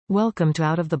Welcome to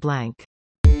Out of the Blank.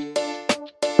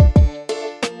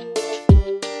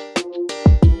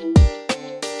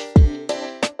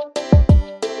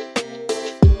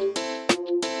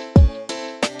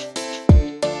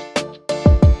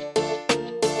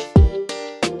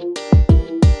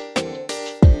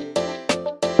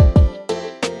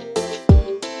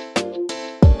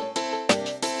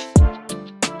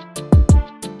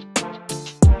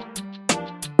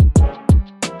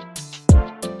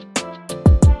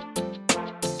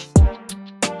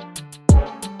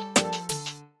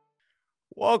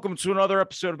 Welcome to another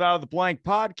episode of Out of the Blank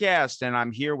podcast, and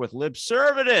I'm here with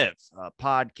Libservative, a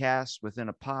podcast within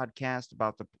a podcast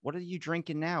about the. What are you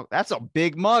drinking now? That's a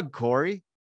big mug, Corey.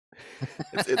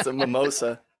 It's a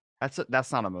mimosa.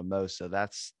 That's not a mimosa.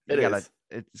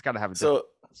 It's got to have a. So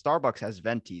Starbucks has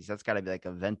ventis. That's got to be like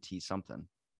a venti something.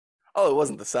 oh, it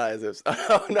wasn't the size. It was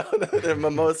no, they're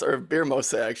mimosa or beer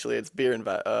mosa. Actually, it's beer and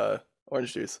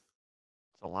orange juice.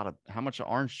 It's a lot of how much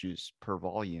orange juice per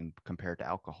volume compared to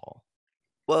alcohol.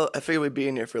 Well, I figured we'd be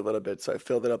in here for a little bit, so I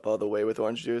filled it up all the way with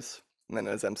orange juice, and then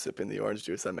as I'm sipping the orange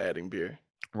juice, I'm adding beer.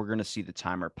 We're going to see the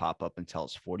timer pop up and tell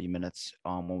us 40 minutes.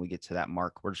 When we get to that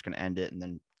mark, we're just going to end it and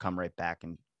then come right back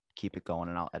and keep it going,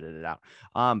 and I'll edit it out.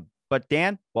 But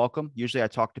Dan, welcome. Usually I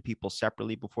talk to people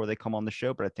separately before they come on the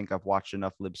show, but I think I've watched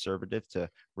enough Libservative to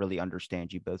really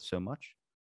understand you both so much.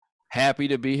 Happy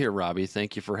to be here, Robbie.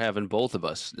 Thank you for having both of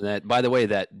us. That, by the way,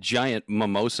 that giant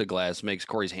mimosa glass makes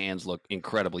Corey's hands look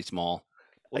incredibly small.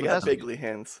 Well, I got bigly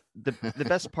hands. The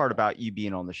best part about you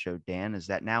being on the show, Dan, is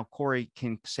that now Corey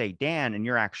can say Dan, and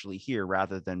you're actually here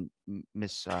rather than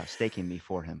mistaking me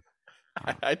for him.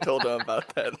 I told him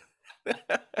about that.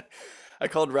 I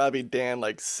called Robbie Dan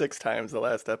like 6 times the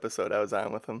last episode I was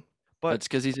on with him. But it's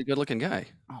because he's a good-looking guy.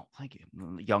 Oh, thank you,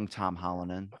 young Tom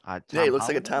Holland. Yeah, he looks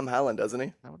like a Tom Holland, doesn't he?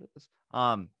 Is that what it is?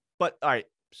 But all right.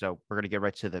 So we're going to get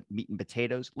right to the meat and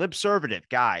potatoes. Libservative,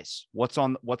 guys, what's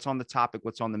on the topic?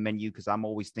 What's on the menu? Because I'm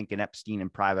always thinking Epstein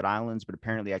and private islands, but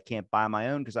apparently I can't buy my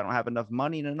own because I don't have enough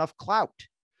money and enough clout.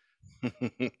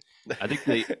 I think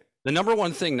the number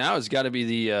one thing now has got to be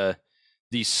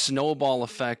the snowball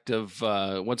effect of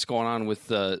what's going on with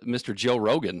Mr. Joe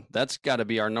Rogan. That's got to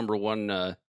be our number one.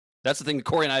 That's the thing that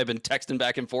Corey and I have been texting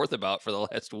back and forth about for the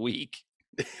last week.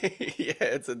 Yeah,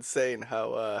 it's insane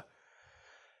how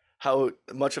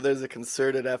much of there's a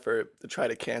concerted effort to try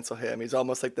to cancel him. He's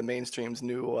almost like the mainstream's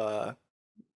new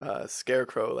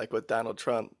scarecrow, like with Donald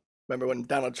Trump. Remember when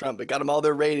Donald Trump, it got him all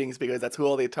their ratings because that's who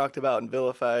all they talked about and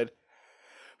vilified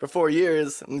for 4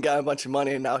 years and got a bunch of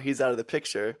money, and now he's out of the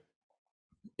picture.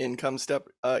 In comes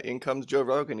Joe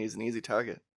Rogan. He's an easy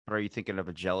target. But are you thinking of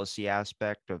a jealousy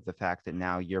aspect of the fact that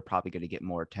now you're probably going to get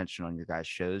more attention on your guys'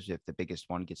 shows if the biggest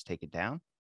one gets taken down?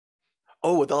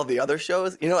 Oh, with all the other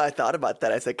shows? I thought about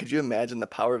that. I said, could you imagine the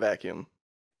power vacuum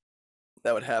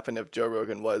that would happen if Joe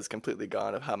Rogan was completely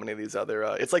gone, of how many of these other...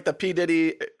 it's like the P.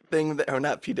 Diddy thing, or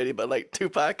not P. Diddy, but like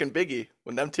Tupac and Biggie.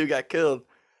 When them two got killed,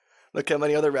 look how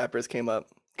many other rappers came up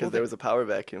because there was a power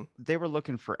vacuum. They were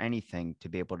looking for anything to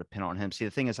be able to pin on him. See,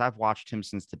 the thing is, I've watched him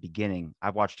since the beginning.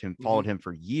 I've watched him, followed him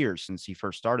for years since he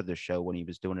first started the show when he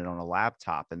was doing it on a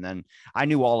laptop. And then I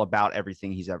knew all about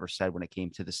everything he's ever said when it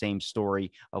came to the same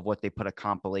story of what they put a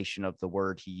compilation of the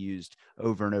word he used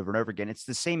over and over and over again. It's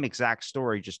the same exact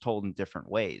story, just told in different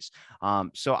ways.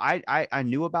 So I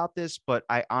knew about this, but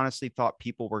I honestly thought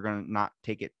people were going to not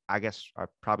take it. I guess I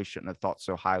probably shouldn't have thought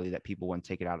so highly that people wouldn't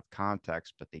take it out of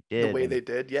context, but they did. The way they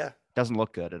did, yeah. Doesn't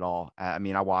look good at all. I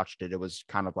mean, I watched it. It was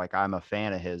kind of like, I'm a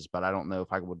fan of his, but I don't know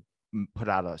if I would put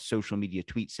out a social media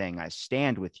tweet saying I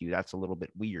stand with you. That's a little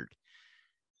bit weird.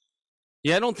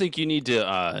 Yeah, I don't think you need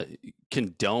to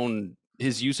condone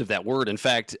his use of that word. In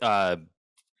fact,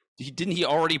 didn't he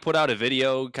already put out a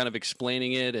video kind of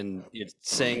explaining it and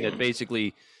saying that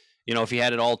basically, if he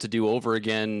had it all to do over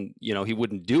again, he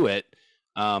wouldn't do it.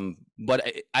 But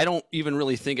I don't even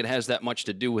really think it has that much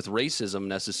to do with racism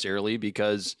necessarily,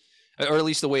 because, or at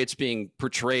least the way it's being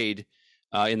portrayed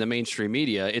in the mainstream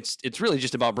media, it's really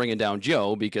just about bringing down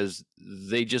Joe because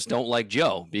they just don't like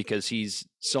Joe because he's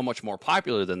so much more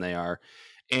popular than they are.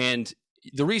 And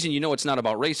the reason it's not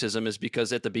about racism is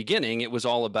because at the beginning it was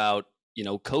all about,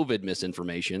 COVID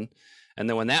misinformation. And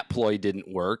then when that ploy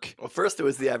didn't work. Well, first it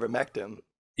was the ivermectin.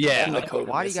 Yeah.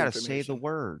 Why do you got to say the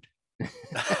word?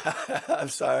 I'm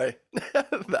sorry.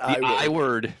 the I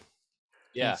word.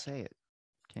 Yeah.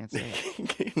 Can't say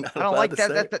it. I don't like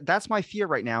that. That's my fear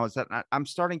right now, is that I'm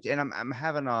starting to, and I'm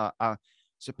having a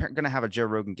So going to have a Joe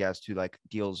Rogan guest who like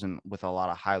deals with a lot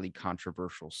of highly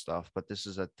controversial stuff, but this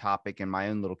is a topic in my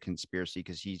own little conspiracy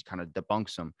because he kind of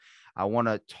debunks them. I want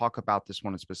to talk about this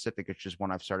one in specific. It's just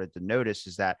one I've started to notice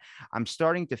is that I'm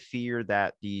starting to fear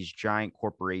that these giant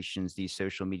corporations, these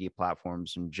social media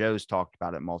platforms, and Joe's talked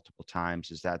about it multiple times,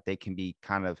 is that they can be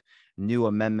kind of new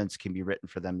amendments can be written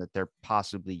for them that they're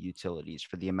possibly utilities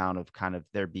for the amount of kind of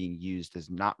they're being used as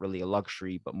not really a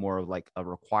luxury, but more of like a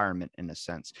requirement in a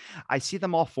sense. I see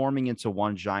them all forming into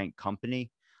one giant company.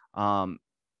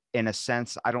 In a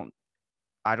sense, I don't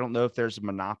know if there's a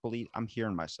monopoly. I'm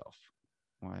hearing myself.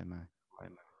 Why am I?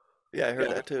 Yeah, I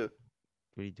heard that too.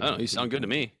 What are you doing? I don't know. You sound good to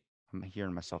me. I'm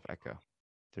hearing myself echo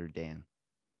through Dan.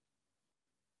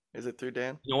 Is it through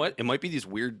Dan? You know what? It might be these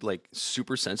weird, like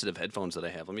super sensitive headphones that I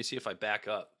have. Let me see if I back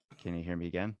up. Can you hear me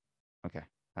again? Okay.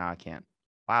 No, I can't.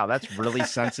 Wow, that's really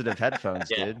sensitive headphones,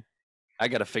 dude. I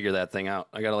got to figure that thing out.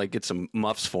 I got to like get some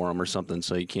muffs for them or something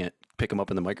so you can't pick them up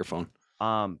in the microphone.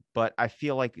 But I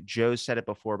feel like Joe said it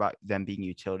before about them being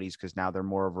utilities because now they're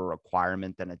more of a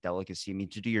requirement than a delicacy. I mean,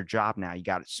 to do your job now, you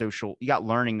got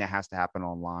learning that has to happen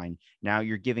online. Now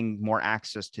you're giving more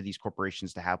access to these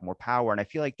corporations to have more power. And I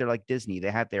feel like they're like Disney. They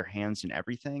have their hands in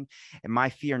everything. And my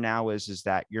fear now is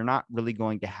that you're not really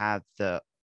going to have the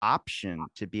option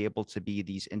to be able to be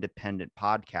these independent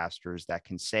podcasters that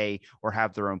can say or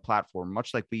have their own platform,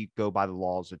 much like we go by the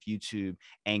laws of YouTube,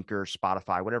 Anchor,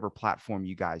 Spotify, whatever platform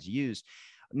you guys use.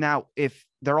 Now, if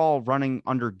they're all running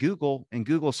under Google and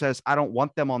Google says, I don't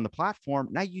want them on the platform,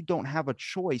 now you don't have a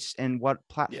choice in what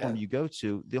platform you go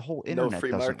to. The whole internet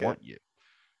doesn't want you.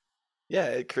 Yeah,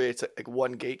 it creates like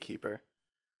one gatekeeper.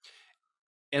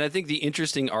 And I think the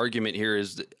interesting argument here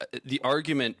is the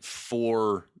argument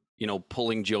for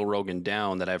pulling Joe Rogan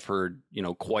down that I've heard,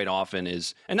 quite often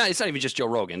is, and it's not even just Joe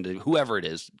Rogan, whoever it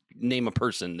is, name a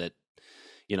person that,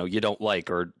 you don't like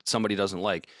or somebody doesn't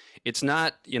like. It's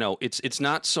not, it's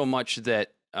not so much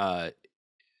that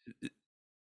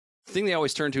thing they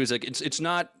always turn to is like, it's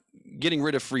not getting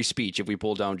rid of free speech if we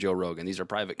pull down Joe Rogan. These are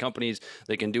private companies.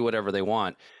 They can do whatever they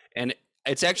want. And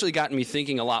it's actually gotten me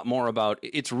thinking a lot more about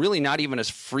it's really not even a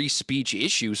free speech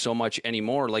issue so much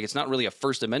anymore. Like it's not really a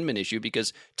First Amendment issue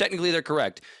because technically they're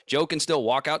correct. Joe can still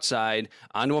walk outside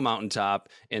onto a mountaintop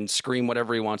and scream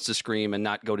whatever he wants to scream and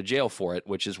not go to jail for it,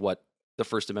 which is what the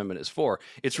First Amendment is for.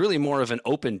 It's really more of an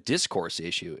open discourse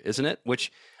issue, isn't it?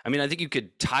 Which, I mean, I think you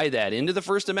could tie that into the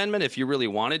First Amendment if you really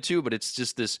wanted to, but it's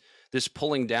just this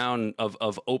pulling down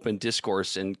of open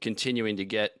discourse and continuing to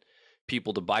get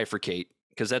people to bifurcate.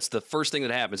 Because that's the first thing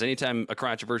that happens. Anytime a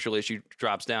controversial issue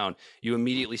drops down, you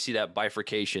immediately see that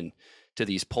bifurcation to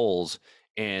these polls.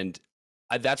 And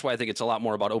that's why I think it's a lot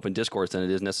more about open discourse than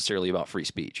it is necessarily about free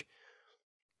speech.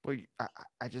 Well,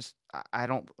 I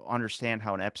don't understand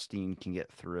how an Epstein can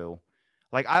get through.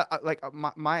 Like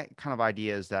my kind of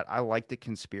idea is that I like the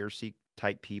conspiracy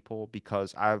type people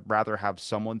because I'd rather have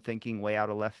someone thinking way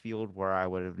out of left field where I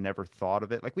would have never thought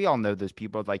of it. Like we all know those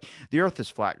people like the earth is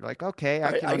flat. You're like, okay,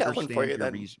 I can I got understand one for you your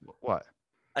then. reason. What?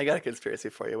 I got a conspiracy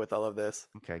for you with all of this.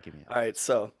 Okay, give me it. All right,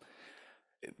 so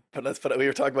we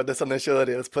were talking about this on the show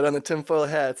today. Let's put on the tinfoil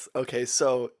hats. Okay,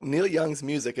 so Neil Young's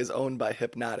music is owned by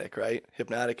Hypnotic, right?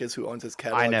 Hypnotic is who owns his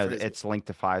catalog. I know it's linked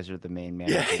to Pfizer, the main man.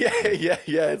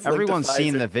 Yeah. Everyone's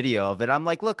seen the video of it. I'm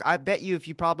like, look, I bet you if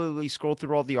you probably scroll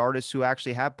through all the artists who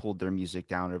actually have pulled their music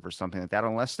down over something like that,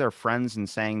 unless they're friends and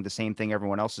saying the same thing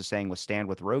everyone else is saying with stand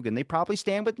with Rogan, they probably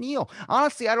stand with Neil.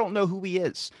 Honestly, I don't know who he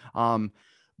is.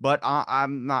 But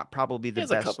I'm not probably the best.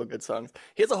 He has a couple good songs.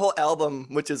 He has a whole album,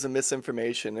 which is a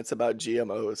misinformation. It's about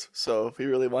GMOs. So if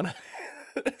you really want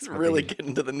to really get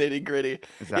into the nitty gritty.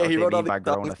 Is that what he wrote all by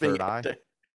growing a third eye?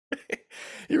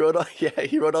 He wrote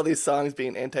all these songs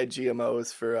being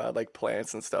anti-GMOs for like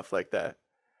plants and stuff like that.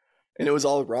 And it was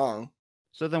all wrong.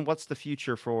 So then what's the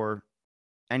future for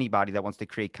anybody that wants to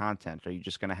create content? Are you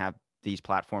just going to have these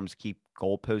platforms keep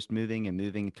goalpost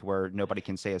moving to where nobody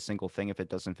can say a single thing if it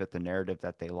doesn't fit the narrative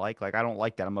that they like? Like, I don't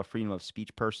like that. I'm a freedom of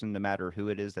speech person, no matter who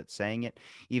it is that's saying it,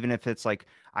 even if it's like,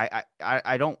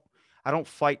 I don't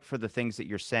fight for the things that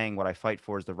you're saying. What I fight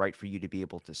for is the right for you to be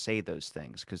able to say those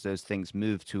things, because those things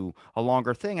move to a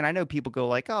longer thing. And I know people go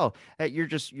like, oh,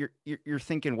 you're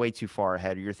thinking way too far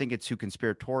ahead, or you're thinking too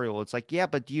conspiratorial. It's like, yeah,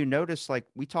 but do you notice, like,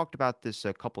 we talked about this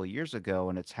a couple of years ago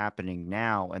and it's happening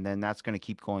now, and then that's going to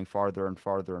keep going farther and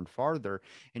farther and farther.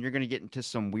 And you're going to get into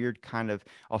some weird kind of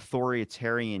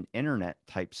authoritarian internet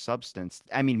type substance.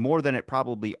 I mean, more than it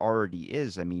probably already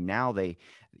is. I mean, now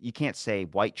you can't say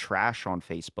white trash on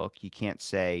Facebook. You can't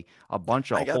say a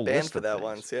bunch of. I got banned for that things.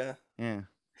 once. Yeah. Yeah.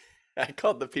 I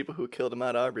called the people who killed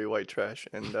Ahmaud Arbery white trash,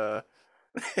 and I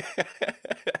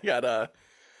got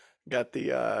got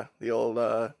the old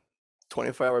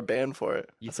 24-hour ban for it.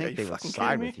 You I was like, think are they would fucking side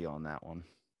kidding with me? you on that one?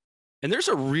 And there's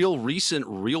a recent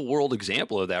real world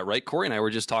example of that, right? Corey and I were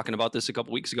just talking about this a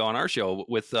couple weeks ago on our show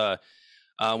with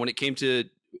when it came to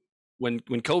when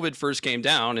COVID first came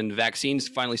down and vaccines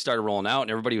finally started rolling out and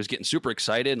everybody was getting super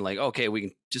excited and like, okay, we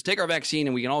can just take our vaccine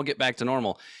and we can all get back to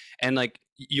normal. And like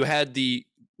you had the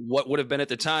what would have been at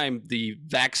the time the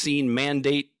vaccine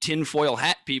mandate tinfoil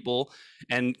hat people,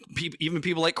 and even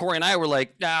people like Corey and I were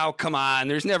like, "Oh, come on!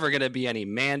 There's never going to be any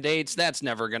mandates. That's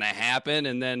never going to happen."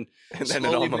 And then And then it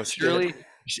slowly but almost surely, did.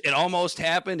 it almost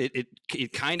happened.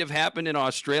 It kind of happened in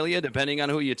Australia, depending on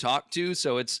who you talk to.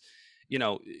 So it's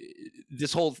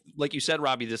this whole, like you said,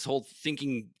 Robbie, this whole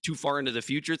thinking too far into the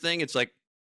future thing. It's like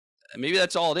maybe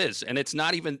that's all it is, and it's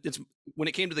not even. It's when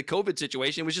it came to the COVID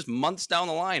situation, it was just months down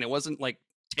the line. It wasn't like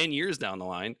 10 years down the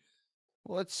line.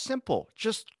 Well, it's simple.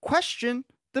 Just question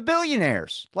the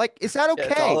billionaires. Like, is that Yeah,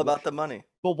 okay? it's all about the money.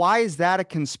 But why is that a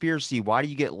conspiracy? Why do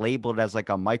you get labeled as like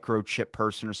a microchip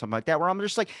person or something like that? Where I'm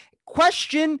just like,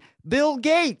 question Bill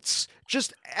Gates.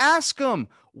 Just ask him,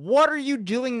 what are you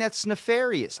doing that's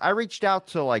nefarious? I reached out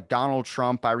to like Donald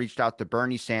Trump. I reached out to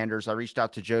Bernie Sanders. I reached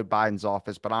out to Joe Biden's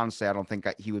office. But honestly, I don't think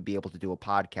he would be able to do a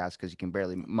podcast because he can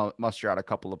barely muster out a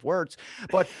couple of words.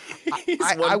 But He's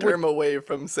one term away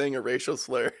from saying a racial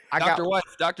slur.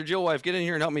 Dr. Jill Wife, get in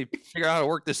here and help me figure out how to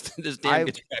work this damn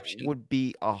contraption. Would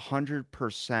be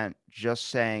 100% just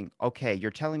saying, okay,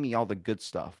 you're telling me all the good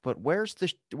stuff, but where's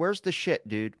the shit,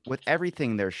 dude? With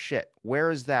everything, there's shit.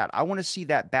 Where is that? I want to see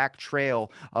that back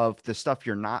trail of the stuff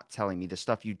you're not telling me, the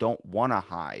stuff you don't want to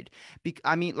hide.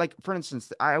 I mean, like for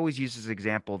instance, I always use this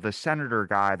example, the senator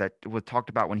guy that was talked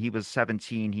about when he was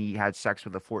 17, he had sex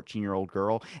with a 14-year-old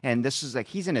girl, and this is like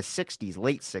he's in his 60s,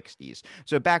 late 60s.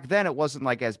 So back then, it wasn't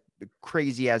like as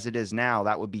crazy as it is now.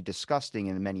 That would be disgusting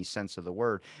in many sense of the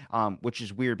word, which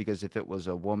is weird because if it was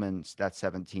a woman that's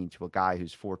 17 to a guy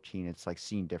who's 14, it's like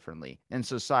seen differently in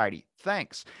society.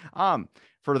 Thanks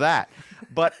for that.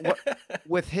 But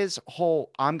with his whole,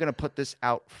 I'm going to put this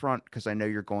out front because I know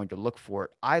you're going to look for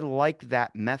it. I like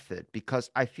that method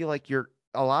because I feel like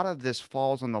a lot of this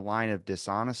falls on the line of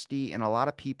dishonesty, and a lot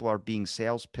of people are being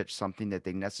sales pitched something that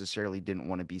they necessarily didn't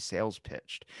want to be sales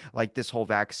pitched. Like this whole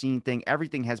vaccine thing,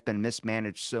 everything has been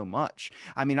mismanaged so much.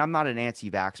 I mean, I'm not an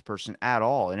anti-vax person at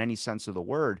all in any sense of the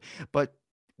word, but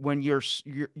when you're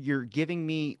giving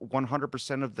me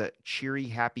 100% of the cheery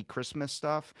happy Christmas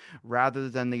stuff rather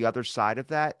than the other side of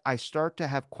that, I start to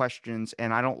have questions,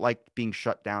 and I don't like being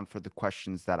shut down for the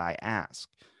questions that I ask.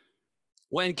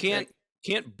 Well, and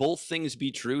can't both things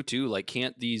be true too? Like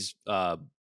can't these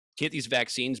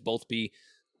vaccines both be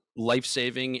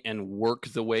life-saving and work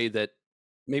the way that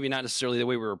maybe not necessarily the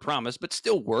way we were promised, but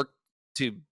still work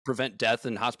to prevent death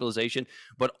and hospitalization,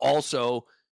 but also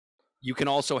you can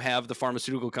also have the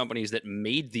pharmaceutical companies that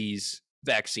made these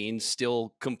vaccines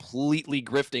still completely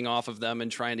grifting off of them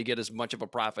and trying to get as much of a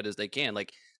profit as they can.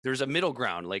 Like there's a middle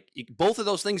ground. Like both of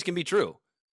those things can be true.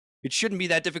 It shouldn't be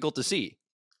that difficult to see.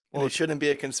 Well, it shouldn't be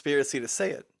a conspiracy to say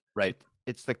it. Right.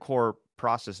 It's the core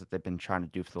process that they've been trying to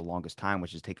do for the longest time,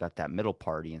 which is take out that middle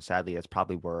party. And sadly, that's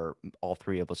probably where all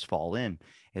three of us fall in,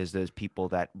 is those people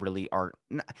that really are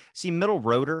see, middle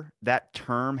roader, that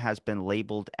term has been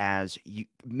labeled as you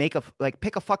pick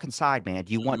a fucking side, man.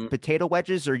 Do you want potato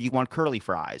wedges or you want curly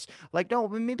fries? Like, no,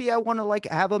 maybe I want to like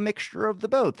have a mixture of the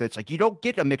both. It's like, you don't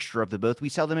get a mixture of the both. We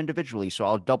sell them individually. So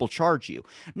I'll double charge you.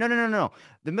 No.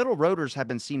 The middle roaders have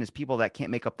been seen as people that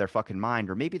can't make up their fucking mind,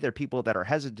 or maybe they're people that are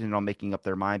hesitant on making up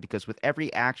their mind because with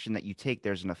every action that you take,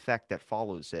 there's an effect that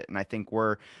follows it. And I think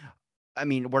we're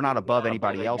not above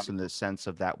anybody else in the sense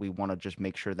of that we want to just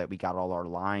make sure that we got all our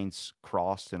lines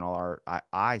crossed and all our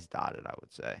I's dotted, I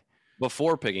would say.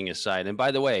 Before picking a side. And by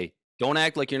the way, don't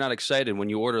act like you're not excited when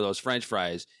you order those French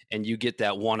fries and you get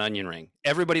that one onion ring.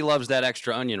 Everybody loves that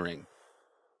extra onion ring.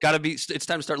 It's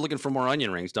time to start looking for more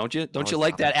onion rings, don't you? Don't you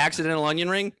like that accidental onion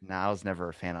ring? No, I was never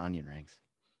a fan of onion rings.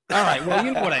 All right, well,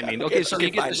 you know what I mean. Okay, so you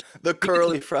get the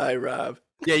curly fry, Rob.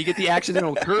 Yeah, you get the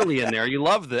accidental curly in there. You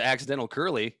love the accidental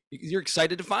curly. You're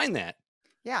excited to find that.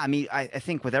 Yeah, I mean, I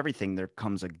think with everything there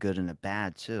comes a good and a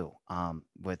bad too.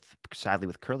 Sadly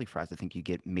with curly fries, I think you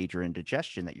get major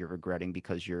indigestion that you're regretting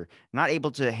because you're not able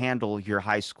to handle your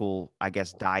high school, I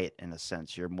guess, diet in a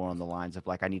sense. You're more on the lines of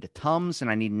like, I need a Tums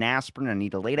and I need an aspirin. I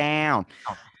need to lay down.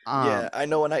 Yeah, I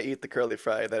know when I eat the curly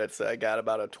fry that it's I got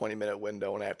about a 20-minute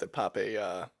window and I have to pop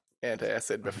a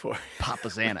antacid before. Pop a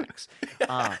Xanax.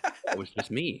 It was just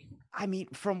me. I mean,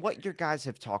 from what your guys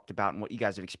have talked about and what you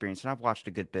guys have experienced, and I've watched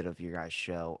a good bit of your guys'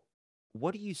 show,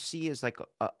 what do you see as like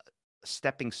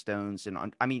stepping stones.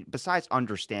 And I mean, besides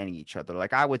understanding each other,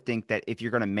 like I would think that if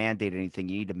you're going to mandate anything,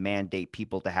 you need to mandate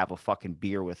people to have a fucking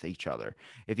beer with each other.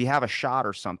 If you have a shot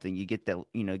or something, you get the,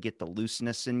 get the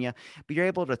looseness in you, but you're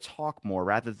able to talk more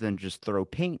rather than just throw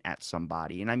paint at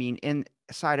somebody. And I mean,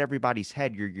 inside everybody's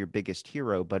head, you're your biggest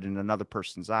hero, but in another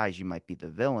person's eyes, you might be the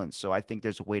villain. So I think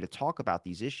there's a way to talk about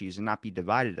these issues and not be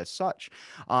divided as such.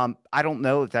 I don't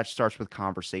know if that starts with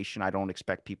conversation. I don't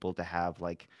expect people to have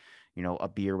like, a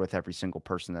beer with every single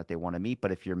person that they want to meet.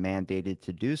 But if you're mandated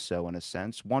to do so, in a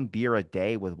sense, one beer a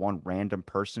day with one random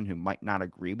person who might not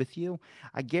agree with you,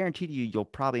 I guarantee you'll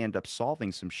probably end up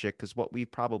solving some shit. Because what we've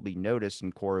probably noticed,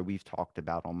 and Corey, we've talked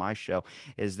about on my show,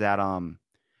 is that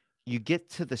you get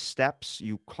to the steps,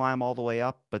 you climb all the way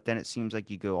up, but then it seems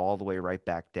like you go all the way right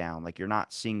back down. Like you're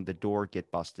not seeing the door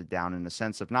get busted down in the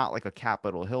sense of not like a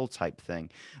Capitol Hill type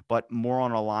thing, but more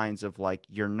on the lines of like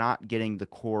you're not getting the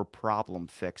core problem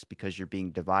fixed because you're being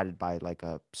divided by like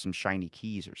some shiny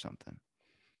keys or something.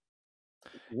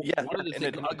 Yeah, One of the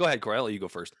and things. Go ahead, Corey. I'll let you go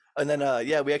first. And then,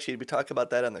 we talk about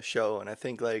that on the show, and I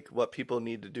think like what people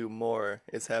need to do more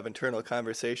is have internal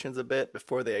conversations a bit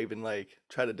before they even like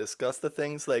try to discuss the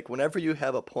things. Like whenever you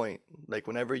have a point, like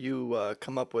whenever you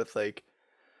come up with like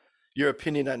your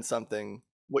opinion on something,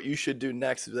 what you should do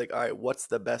next is like, all right, what's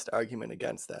the best argument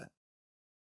against that?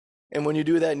 And when you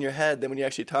do that in your head, then when you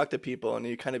actually talk to people and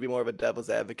you kind of be more of a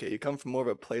devil's advocate, you come from more of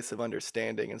a place of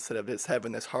understanding instead of just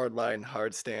having this hard line,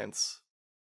 hard stance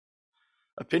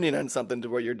opinion on something to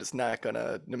where you're just not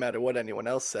gonna, no matter what anyone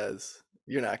else says,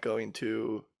 you're not going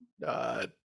to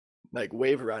like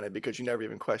waver on it because you never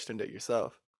even questioned it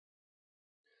yourself.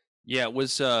 Yeah, it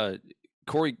was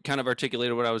Corey kind of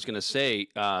articulated what I was going to say.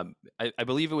 I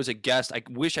believe it was a guest. I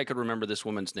wish I could remember this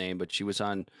woman's name, but she was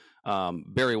on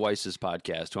Barry Weiss's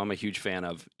podcast, who I'm a huge fan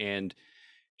of, and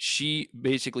she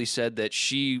basically said that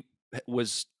she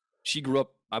grew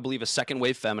up, I believe, a second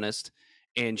wave feminist,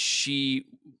 and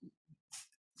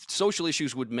social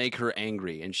issues would make her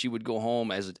angry, and she would go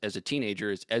home as a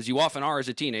teenager, as you often are as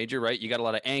a teenager, right? You got a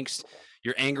lot of angst.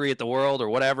 You're angry at the world or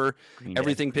whatever.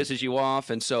 Everything pisses you off,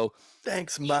 and so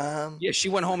thanks, Mom. Yeah, she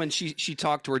went home and she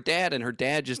talked to her dad, and her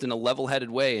dad just in a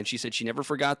level-headed way, and she said she never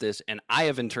forgot this, and I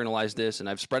have internalized this, and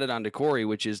I've spread it on to Corey,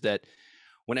 which is that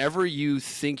whenever you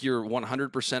think you're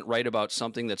 100% right about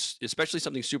something that's, especially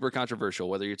something super controversial,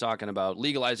 whether you're talking about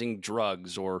legalizing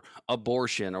drugs or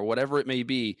abortion or whatever it may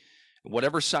be,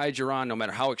 whatever side you're on, no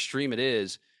matter how extreme it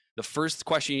is, the first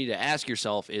question you need to ask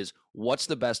yourself is, what's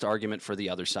the best argument for the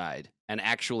other side? And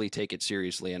actually take it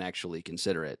seriously and actually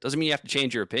consider it. Doesn't mean you have to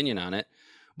change your opinion on it,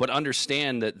 but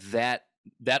understand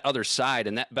that other side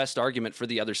and that best argument for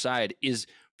the other side is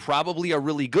probably a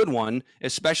really good one,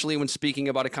 especially when speaking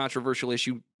about a controversial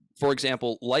issue, for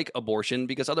example, like abortion,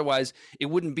 because otherwise it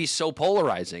wouldn't be so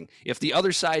polarizing. If the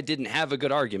other side didn't have a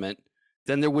good argument,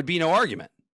 then there would be no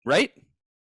argument, right?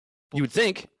 You would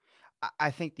think.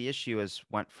 I think the issue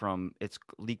went from it's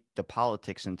leaked the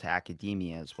politics into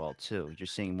academia as well too. You're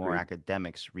seeing more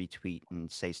academics retweet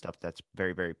and say stuff that's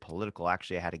very, very political.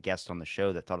 Actually, I had a guest on the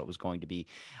show that thought it was going to be.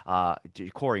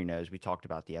 Corey knows we talked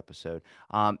about the episode.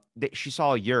 She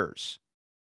saw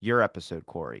your episode,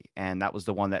 Corey, and that was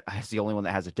the one that is the only one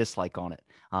that has a dislike on it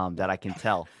that I can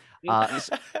tell.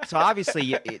 So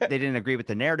obviously they didn't agree with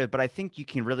the narrative, but I think you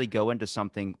can really go into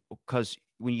something because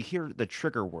when you hear the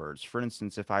trigger words, for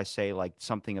instance, if I say like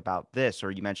something about this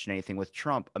or you mention anything with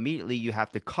Trump, immediately you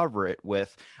have to cover it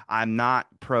with, I'm not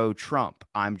pro-Trump.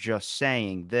 I'm just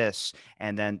saying this.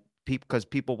 And then because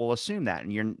people will assume that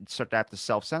and you start to have to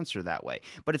self-censor that way.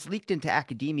 But it's leaked into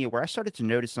academia where I started to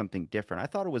notice something different. I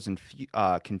thought it was in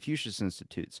Confucius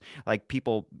Institutes, like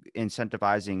people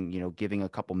incentivizing, giving a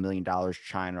couple $1 million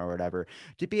China or whatever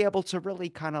to be able to really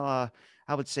kind of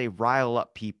I would say rile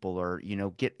up people or,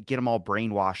 get them all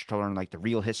brainwashed to learn like the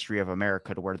real history of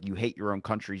America to where you hate your own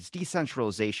country. It's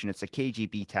decentralization. It's a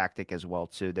KGB tactic as well,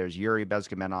 too. There's Yuri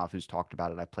Bezgamenov who's talked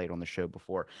about it. I played on the show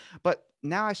before. But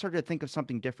now I started to think of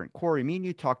something different. Corey, me and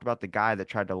you talked about the guy that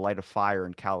tried to light a fire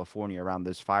in California around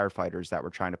those firefighters that were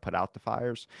trying to put out the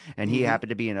fires. And he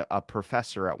happened to be a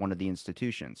professor at one of the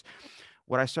institutions.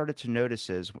 What I started to notice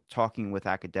is talking with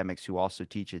academics who also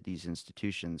teach at these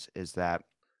institutions is that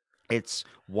it's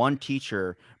one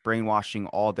teacher brainwashing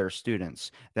all their students.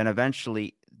 Then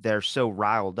eventually they're so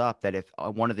riled up that if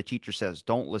one of the teachers says,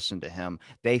 don't listen to him,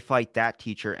 they fight that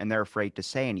teacher and they're afraid to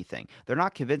say anything. They're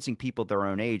not convincing people their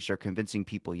own age. They're convincing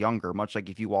people younger, much like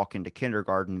if you walk into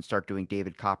kindergarten and start doing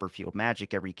David Copperfield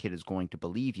magic, every kid is going to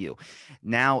believe you.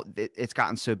 Now it's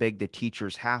gotten so big that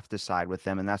teachers have to side with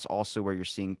them. And that's also where you're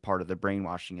seeing part of the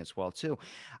brainwashing as well, too.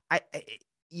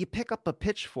 you pick up a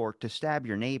pitchfork to stab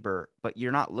your neighbor, but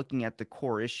you're not looking at the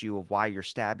core issue of why you're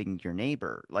stabbing your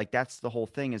neighbor. Like that's the whole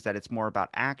thing, is that it's more about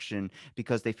action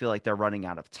because they feel like they're running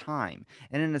out of time.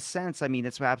 And in a sense, I mean,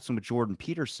 it's what happened with Jordan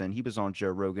Peterson. He was on Joe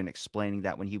Rogan explaining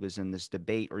that when he was in this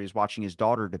debate, or he was watching his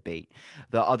daughter debate,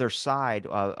 the other side,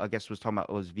 I guess, was talking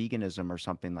about, was veganism or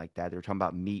something like that. They were talking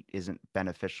about meat isn't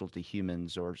beneficial to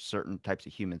humans, or certain types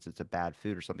of humans, it's a bad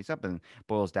food or something. Something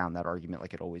boils down that argument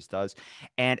like it always does.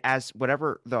 And as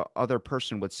whatever the other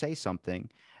person would say something,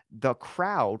 the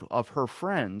crowd of her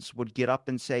friends would get up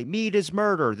and say, meat is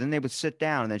murder. Then they would sit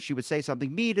down, and then she would say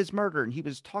something, meat is murder. And he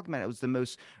was talking about it. It was the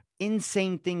most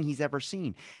insane thing he's ever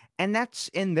seen. And that's,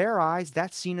 in their eyes,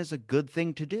 that's seen as a good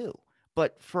thing to do.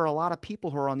 But for a lot of people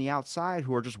who are on the outside,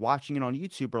 who are just watching it on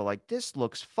YouTube, are like, this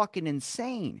looks fucking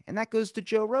insane. And that goes to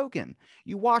Joe Rogan.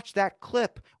 You watch that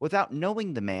clip without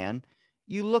knowing the man,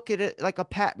 you look at it like a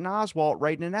Patton Oswalt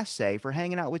writing an essay for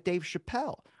hanging out with Dave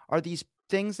Chappelle. Are these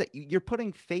things that you're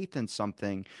putting faith in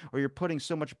something, or you're putting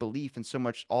so much belief and so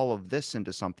much all of this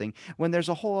into something, when there's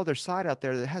a whole other side out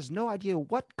there that has no idea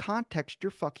what context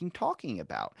you're fucking talking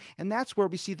about? And that's where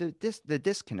we see the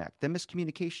disconnect, the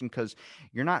miscommunication, because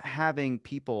you're not having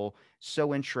people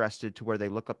so interested to where they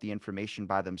look up the information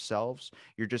by themselves.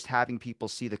 You're just having people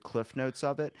see the cliff notes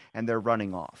of it and they're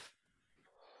running off.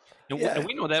 And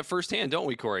we know that firsthand, don't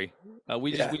we, Corey?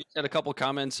 We just had a couple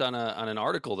comments on an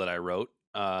article that I wrote.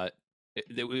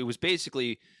 It was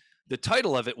basically, the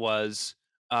title of it was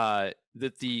that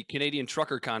the Canadian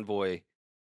trucker convoy,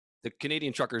 the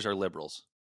Canadian truckers are liberals.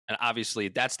 And obviously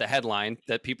that's the headline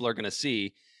that people are going to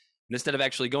see. And instead of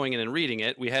actually going in and reading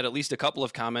it, we had at least a couple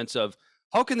of comments of,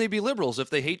 how can they be liberals if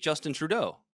they hate Justin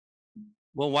Trudeau?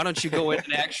 Well, why don't you go in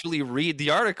and actually read the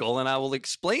article, and I will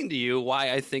explain to you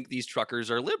why I think these truckers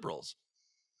are liberals.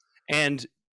 And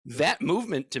that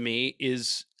movement to me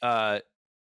is,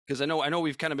 because I know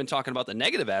we've kind of been talking about the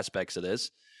negative aspects of this,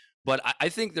 but I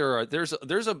think there's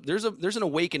an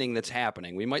awakening that's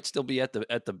happening. We might still be at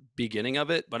the beginning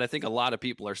of it, but I think a lot of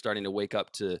people are starting to wake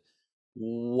up to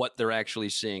what they're actually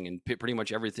seeing, and pretty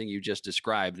much everything you just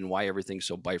described, and why everything's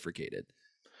so bifurcated.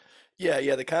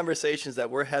 Yeah. The conversations that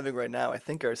we're having right now, I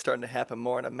think, are starting to happen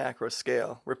more on a macro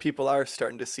scale, where people are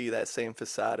starting to see that same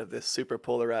facade of this super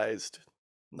polarized,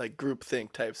 like,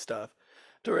 groupthink type stuff,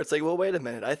 to where it's like, well, wait a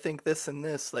minute, I think this and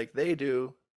this like they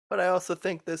do, but I also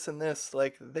think this and this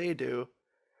like they do.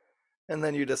 And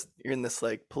then you're in this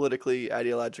like politically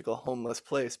ideological homeless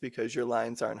place because your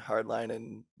lines aren't hardline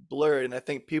and blurred. And I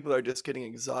think people are just getting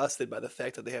exhausted by the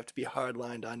fact that they have to be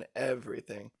hardlined on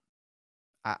everything.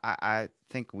 I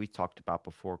think we talked about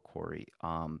before, Corey,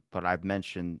 but I've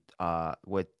mentioned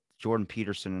with Jordan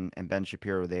Peterson and Ben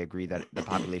Shapiro, they agree that the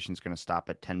population is going to stop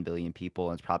at 10 billion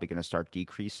people, and it's probably going to start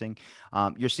decreasing.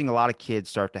 You're seeing a lot of kids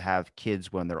start to have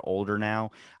kids when they're older now.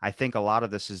 I think a lot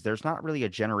of this is there's not really a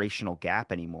generational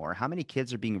gap anymore. How many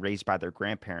kids are being raised by their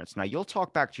grandparents? Now, you'll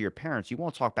talk back to your parents. You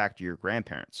won't talk back to your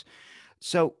grandparents.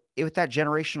 So with that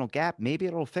generational gap, maybe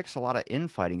it'll fix a lot of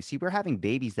infighting. See, we're having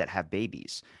babies that have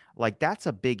babies. Like that's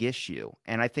a big issue.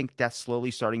 And I think that's slowly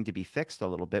starting to be fixed a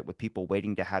little bit with people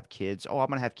waiting to have kids. Oh, I'm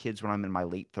going to have kids when I'm in my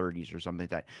late 30s or something like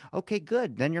that. Okay,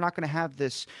 good. Then you're not going to have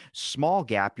this small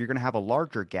gap. You're going to have a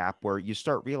larger gap where you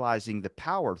start realizing the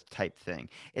power type thing.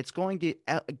 It's going to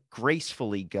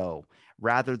gracefully go,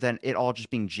 rather than it all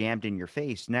just being jammed in your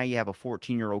face. Now you have a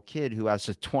 14-year-old kid who has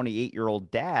a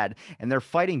 28-year-old dad, and they're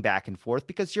fighting back and forth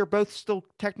because you're both still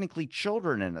technically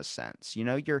children in a sense. You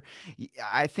know,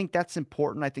 I think that's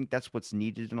important. I think that's what's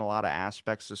needed in a lot of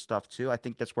aspects of stuff too. I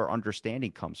think that's where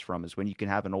understanding comes from, is when you can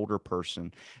have an older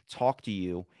person talk to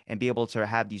you and be able to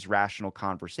have these rational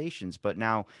conversations. But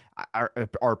now,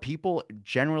 are people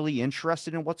generally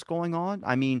interested in what's going on?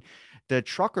 I mean, the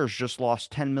truckers just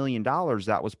lost $10 million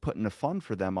that was put in a fund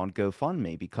for them on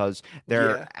GoFundMe because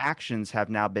their actions have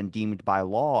now been deemed by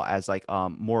law as like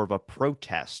more of a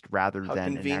protest rather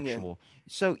than an actual.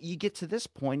 So you get to this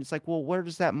point, it's like, well, where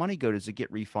does that money go? Does it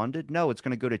get refunded? No, it's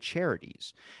going to go to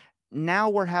charities. Now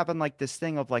we're having like this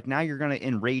thing of like, now you're going to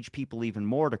enrage people even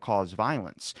more to cause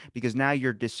violence, because now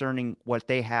you're discerning what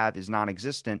they have is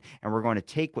non-existent, and we're going to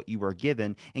take what you were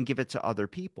given and give it to other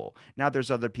people. Now there's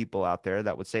other people out there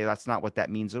that would say that's not what that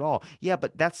means at all. Yeah,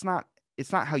 but it's not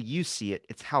how you see it.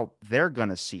 It's how they're going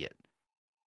to see it.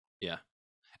 Yeah.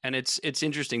 And it's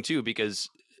interesting too, because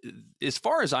as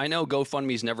far as I know,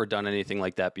 GoFundMe's never done anything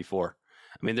like that before.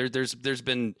 I mean, there's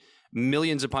been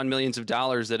millions upon millions of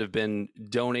dollars that have been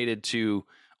donated to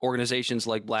organizations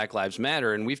like Black Lives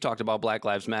Matter, and we've talked about Black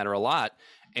Lives Matter a lot.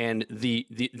 And the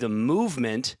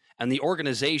movement and the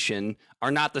organization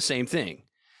are not the same thing.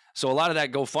 So a lot of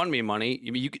that GoFundMe money,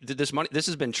 this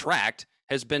has been tracked,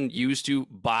 has been used to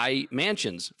buy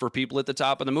mansions for people at the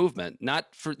top of the movement,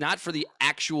 not for the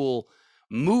actual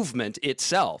movement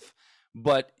itself.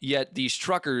 But yet these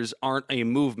truckers aren't a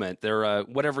movement. They're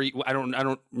whatever. I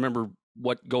don't remember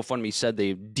what GoFundMe said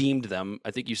they deemed them.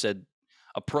 I think you said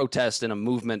a protest and a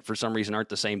movement for some reason aren't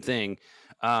the same thing.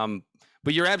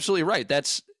 But you're absolutely right.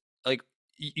 That's like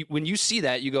when you see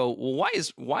that, you go, well,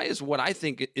 why is what I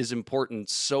think is important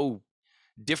so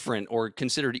different or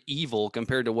considered evil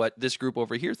compared to what this group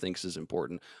over here thinks is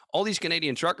important? All these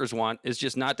Canadian truckers want is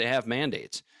just not to have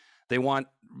mandates. They want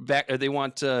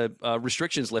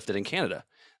restrictions lifted in Canada.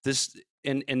 This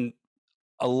and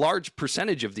a large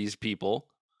percentage of these people,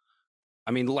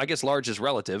 I mean, I guess large is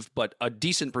relative, but a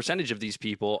decent percentage of these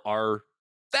people are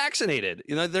vaccinated.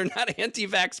 You know, they're not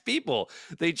anti-vax people.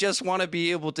 They just want to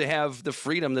be able to have the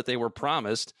freedom that they were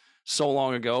promised so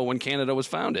long ago when Canada was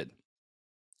founded.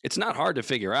 It's not hard to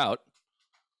figure out.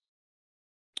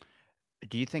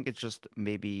 Do you think it's just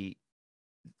maybe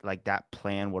like that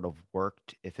plan would have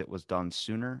worked if it was done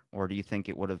sooner, or do you think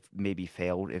it would have maybe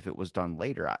failed if it was done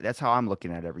later? That's how I'm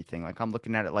looking at everything. Like I'm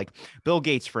looking at it like Bill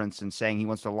Gates, for instance, saying he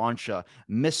wants to launch a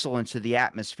missile into the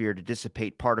atmosphere to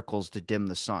dissipate particles to dim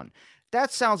the sun.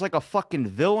 That sounds like a fucking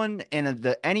villain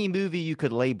in any movie you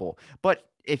could label. But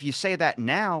if you say that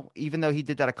now, even though he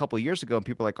did that a couple of years ago and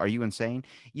people are like, are you insane?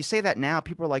 You say that now,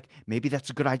 people are like, maybe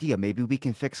that's a good idea. Maybe we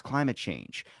can fix climate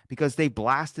change, because they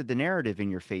blasted the narrative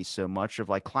in your face so much of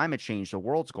like climate change, the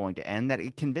world's going to end, that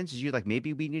it convinces you like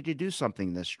maybe we need to do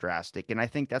something this drastic. And I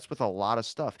think that's with a lot of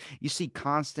stuff. You see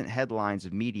constant headlines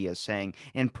of media saying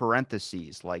in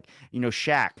parentheses, like,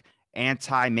 Shaq,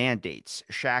 anti-mandates,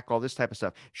 Shaq, all this type of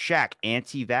stuff. Shaq,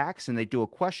 anti-vax, and they do a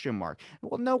question mark.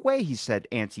 Well, no way he said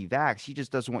anti-vax. He just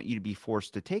doesn't want you to be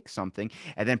forced to take something.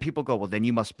 And then people go, well, then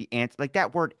you must be anti. Like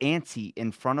that word anti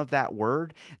in front of that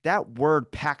word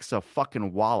packs a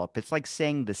fucking wallop. It's like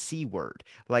saying the C word.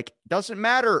 Like, doesn't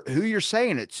matter who you're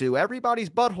saying it to. Everybody's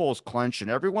buttholes clench and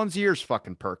everyone's ears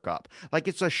fucking perk up. Like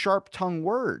it's a sharp tongue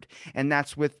word. And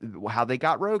that's with how they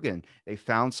got Rogan. They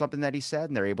found something that he said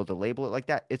and they're able to label it like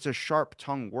that. It's a sharp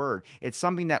tongue word. It's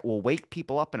something that will wake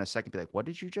people up in a second, be like, what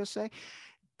did you just say?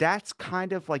 That's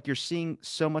kind of like you're seeing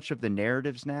so much of the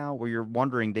narratives now where you're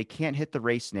wondering they can't hit the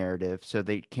race narrative, so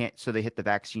they hit the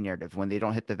vaccine narrative. When they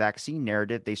don't hit the vaccine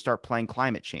narrative, they start playing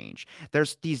climate change.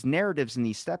 There's these narratives and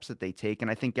these steps that they take,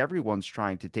 and I think everyone's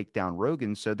trying to take down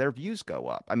Rogan so their views go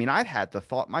up. I mean, I've had the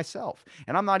thought myself,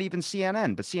 and I'm not even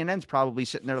CNN, but CNN's probably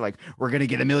sitting there like, we're gonna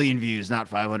get 1 million views, not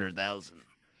 500,000.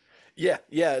 Yeah,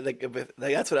 like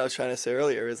that's what I was trying to say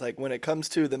earlier. Is like when it comes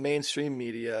to the mainstream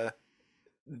media,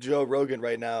 Joe Rogan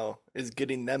right now is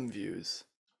getting them views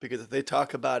because if they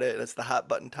talk about it, it's the hot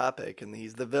button topic, and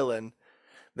he's the villain.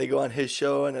 They go on his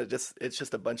show, and it's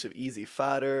just a bunch of easy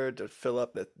fodder to fill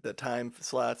up the time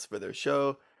slots for their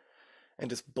show, and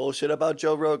just bullshit about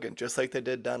Joe Rogan, just like they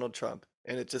did Donald Trump,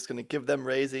 and it's just going to give them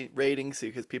ratings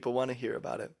because people want to hear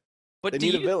about it. But they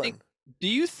need a villain. Do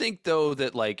you think, though,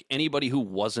 that like anybody who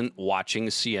wasn't watching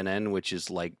CNN, which is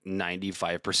like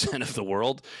 95% of the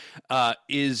world,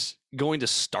 is going to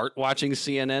start watching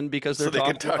CNN because they're so they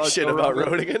can talk shit about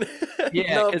Rogan?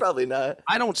 Yeah, no, probably not.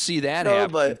 I don't see that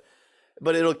happening.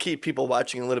 But it'll keep people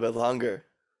watching a little bit longer.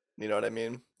 You know what I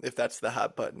mean? If that's the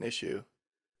hot button issue,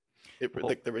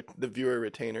 like the viewer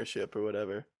retainership or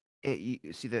whatever.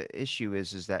 You see, the issue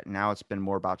is that now it's been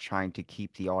more about trying to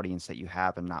keep the audience that you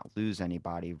have and not lose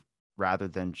anybody, rather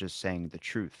than just saying the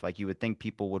truth. Like you would think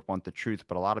people would want the truth,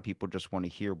 but a lot of people just want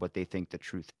to hear what they think the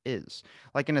truth is.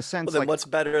 Like in a sense, well, then what's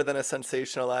better than a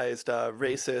sensationalized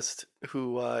racist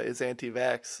who is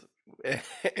anti-vax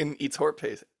and eats horse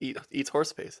paste? Eats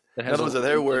horse paste. Those are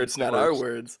their words, not our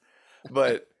words.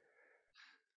 But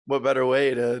what better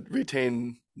way to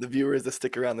retain the viewers to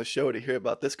stick around the show to hear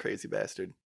about this crazy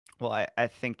bastard? Well, I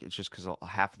think it's just because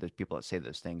half of the people that say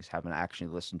those things haven't actually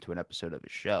listened to an episode of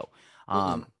his show.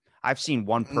 I've seen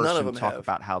one person talk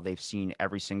about how they've seen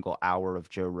every single hour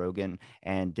of Joe Rogan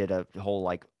and did a whole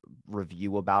like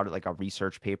review about it, like a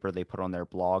research paper they put on their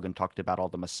blog, and talked about all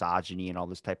the misogyny and all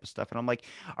this type of stuff. And I'm like,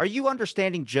 are you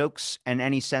understanding jokes in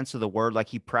any sense of the word? Like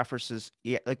he prefaces,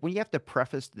 like when you have to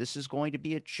preface, this is going to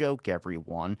be a joke,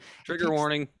 everyone. Trigger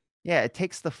warning. Yeah, it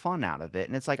takes the fun out of it.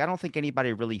 And it's like, I don't think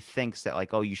anybody really thinks that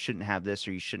like, oh, you shouldn't have this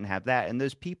or you shouldn't have that. And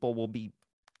those people will be,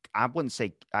 I wouldn't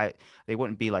say they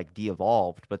wouldn't be like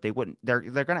de-evolved, but they're going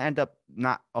to end up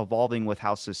not evolving with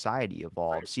how society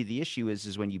evolves. Right. See, the issue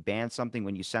is when you ban something,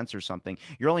 when you censor something,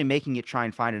 you're only making it try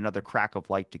and find another crack of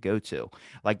light to go to.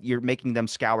 Like you're making them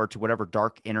scour to whatever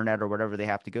dark internet or whatever they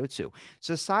have to go to.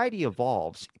 Society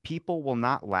evolves. People will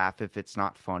not laugh if it's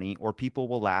not funny, or people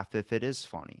will laugh if it is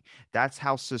funny. That's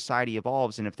how society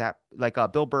evolves. And if that, like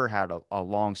Bill Burr had a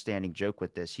long-standing joke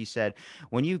with this. He said,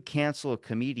 when you cancel a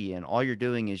comedian, all you're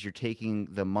doing is you're taking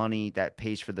the money that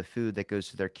pays for the food that goes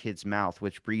to their kid's mouth,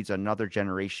 which breeds another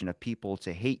generation of people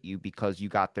to hate you because you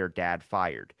got their dad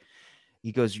fired.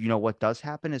 He goes, you know what does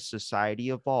happen is society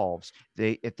evolves.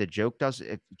 If the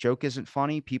joke isn't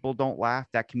funny, people don't laugh.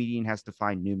 That comedian has to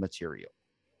find new material.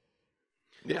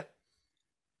 Yeah.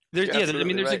 There's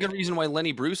Absolutely a good reason why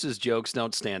Lenny Bruce's jokes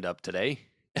don't stand up today.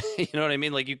 You know what I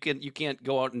mean? Like you can't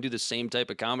go out and do the same type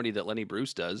of comedy that Lenny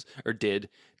Bruce does or did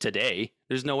today.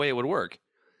 There's no way it would work.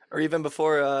 Or even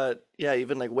before,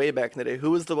 even like way back in the day,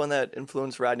 who was the one that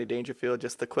influenced Rodney Dangerfield?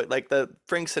 Just the quip, like the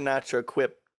Frank Sinatra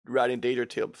quip, Rodney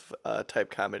Dangerfield type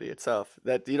comedy itself.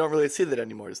 That you don't really see that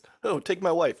anymore. Just, oh, take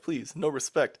my wife, please. No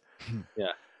respect.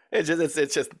 Yeah. It's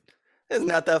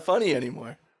not that funny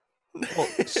anymore.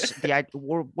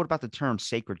 Well, what about the term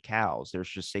sacred cows? There's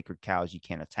just sacred cows you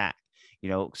can't attack. You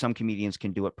know, some comedians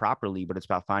can do it properly, but it's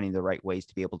about finding the right ways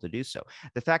to be able to do so.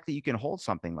 The fact that you can hold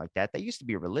something like that used to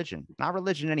be a religion, not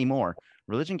religion anymore.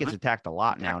 Religion gets attacked a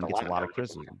lot now and gets a lot of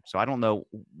criticism. So I don't know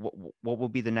what will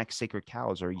be the next sacred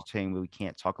cows. Are you saying we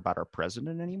can't talk about our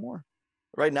president anymore?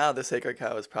 Right now, the sacred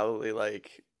cow is probably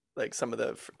like some of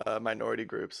the minority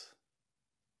groups.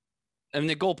 I mean,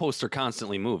 the goalposts are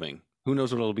constantly moving. Who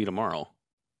knows what it'll be tomorrow?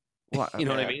 Well, You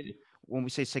know what I mean? When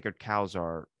we say sacred cows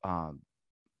are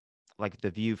like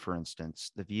The View, for instance,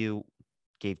 The View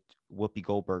gave Whoopi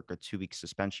Goldberg a 2-week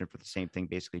suspension for the same thing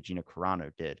basically Gina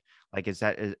Carano did. Like, is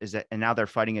that, and now they're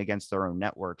fighting against their own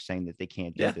network saying that they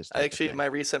can't do this. Actually, my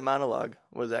recent monologue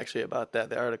was actually about that.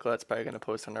 The article that's probably going to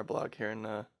post on our blog here.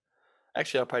 And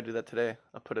actually, I'll probably do that today.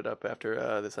 I'll put it up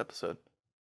after this episode.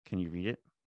 Can you read it?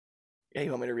 Yeah, you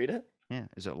want me to read it? Yeah.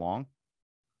 Is it long?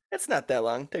 It's not that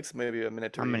long. It takes maybe a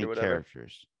minute to read or whatever. How many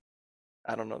characters?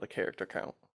 I don't know the character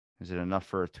count. Is it enough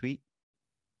for a tweet?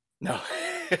 No,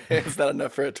 it's not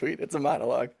enough for a tweet. It's a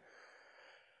monologue.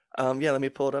 Let me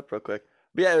pull it up real quick.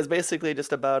 But yeah, it was basically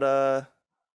just about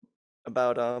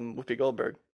Whoopi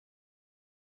Goldberg.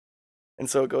 And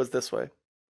so it goes this way.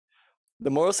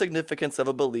 The moral significance of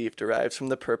a belief derives from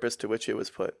the purpose to which it was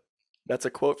put. That's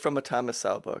a quote from a Thomas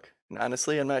Sowell book. And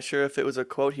honestly, I'm not sure if it was a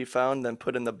quote he found then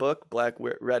put in the book, Black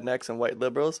Rednecks and White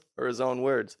Liberals, or his own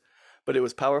words. But it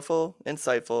was powerful,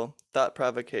 insightful,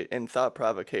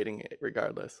 thought-provocating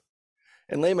regardless.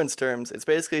 In layman's terms, it's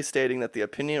basically stating that the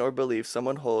opinion or belief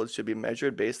someone holds should be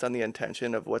measured based on the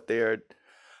intention of what they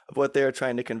are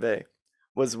trying to convey.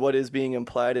 Was what is being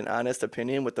implied an honest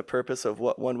opinion with the purpose of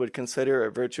what one would consider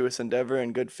a virtuous endeavor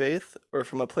in good faith, or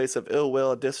from a place of ill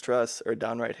will, distrust, or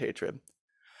downright hatred?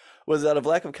 Was it out of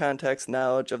lack of context,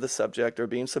 knowledge of the subject, or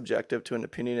being subjective to an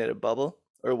opinionated bubble?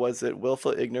 Or was it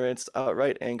willful ignorance,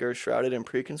 outright anger, shrouded in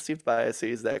preconceived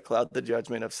biases that cloud the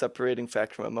judgment of separating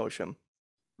fact from emotion?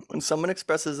 When someone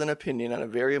expresses an opinion on a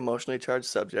very emotionally charged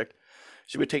subject,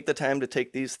 should we take the time to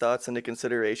take these thoughts into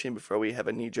consideration before we have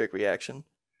a knee-jerk reaction?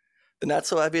 The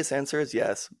not-so-obvious answer is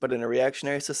yes, but in a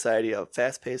reactionary society of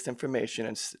fast-paced information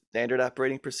and standard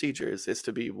operating procedures is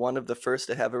to be one of the first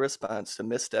to have a response to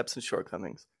missteps and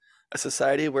shortcomings. A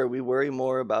society where we worry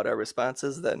more about our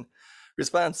responses than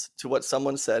response to what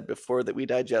someone said before that we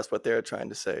digest what they are trying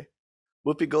to say.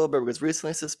 Whoopi Goldberg was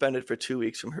recently suspended for 2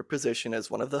 weeks from her position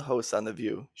as one of the hosts on The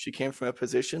View. She came from a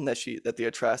position that the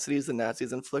atrocities the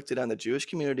Nazis inflicted on the Jewish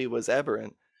community was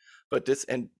aberrant, but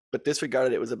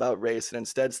disregarded it was about race and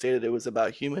instead stated it was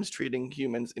about humans treating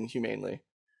humans inhumanely.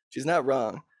 She's not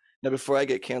wrong. Now, before I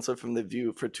get canceled from The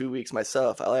View for 2 weeks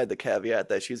myself, I'll add the caveat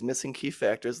that she's missing key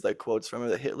factors like quotes from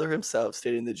Hitler himself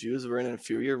stating the Jews were an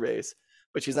inferior race,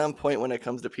 but she's on point when it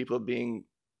comes to people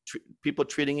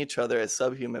treating each other as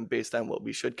subhuman based on what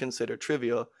we should consider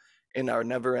trivial in our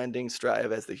never-ending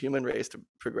strive as the human race to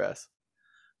progress.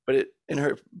 But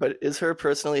is her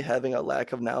personally having a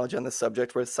lack of knowledge on the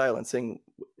subject worth silencing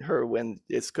her when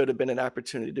it could have been an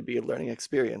opportunity to be a learning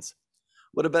experience?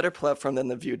 What a better platform than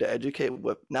The View to educate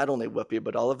not only Whoopi,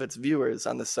 but all of its viewers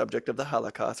on the subject of the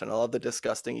Holocaust and all of the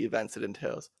disgusting events it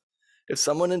entails. If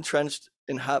someone entrenched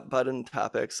in hot-button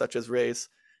topics such as race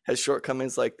has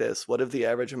shortcomings like this, what of the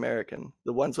average American?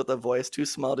 The ones with a voice too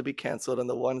small to be canceled and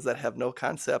the ones that have no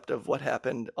concept of what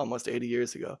happened almost 80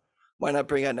 years ago. Why not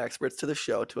bring on experts to the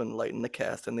show to enlighten the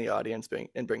cast and the audience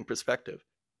and bring perspective?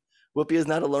 Whoopi is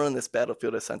not alone in this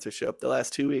battlefield of censorship. The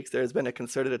last 2 weeks, there has been a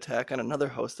concerted attack on another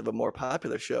host of a more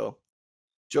popular show,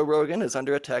 Joe Rogan is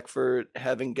under attack for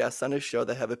having guests on his show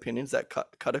that have opinions that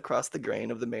cut across the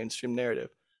grain of the mainstream narrative.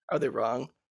 Are they wrong?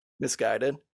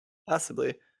 Misguided?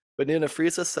 Possibly. But in a free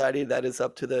society, that is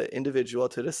up to the individual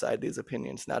to decide these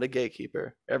opinions, not a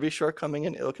gatekeeper. Every shortcoming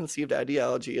and ill-conceived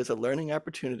ideology is a learning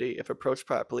opportunity if approached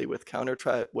properly with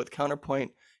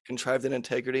counterpoint, contrived in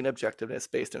integrity and objectiveness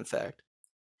based in fact.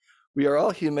 We are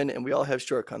all human and we all have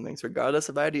shortcomings, regardless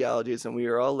of ideologies, and we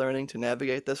are all learning to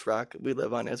navigate this rock we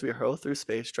live on as we hurl through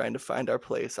space trying to find our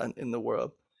place in the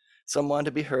world. Some want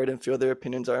to be heard and feel their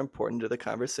opinions are important to the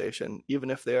conversation, even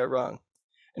if they are wrong.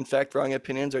 In fact, wrong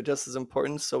opinions are just as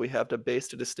important, so we have to base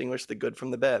to distinguish the good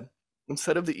from the bad.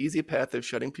 Instead of the easy path of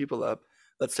shutting people up,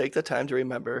 let's take the time to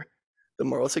remember the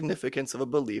moral significance of a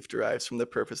belief derives from the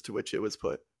purpose to which it was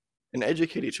put, and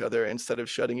educate each other instead of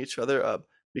shutting each other up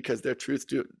because their truths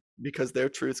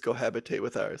cohabitate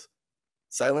with ours.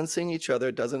 Silencing each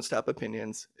other doesn't stop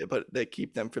opinions, but they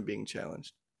keep them from being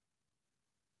challenged.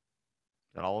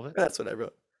 Is that all of it? That's what I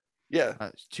wrote. Yeah.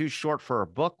 It's too short for a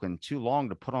book and too long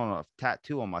to put on a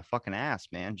tattoo on my fucking ass,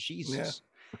 man. Jesus.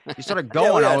 Yeah. You started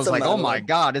going. I was like, oh my monologue.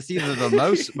 God, it's either the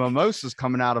mimosas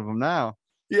coming out of them now.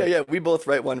 Yeah. We both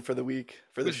write one for the week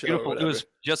for the show. Beautiful. It was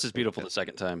just as beautiful the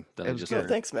second time. It was Yeah, good.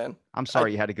 thanks, man. I'm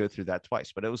sorry you had to go through that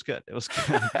twice, but it was good. It was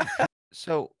good.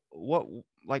 So what,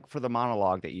 like for the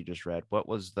monologue that you just read, what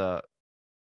was the,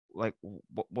 like,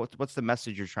 what's the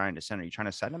message you're trying to send? Are you trying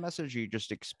to send a message or are you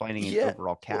just explaining and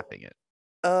overall capping it?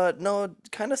 No,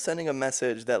 kind of sending a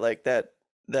message that like that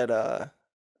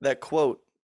quote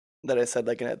that I said,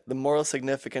 like, the moral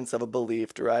significance of a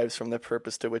belief derives from the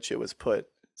purpose to which it was put.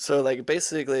 So like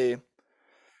basically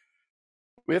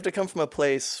we have to come from a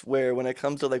place where when it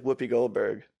comes to like Whoopi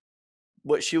Goldberg,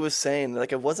 what she was saying,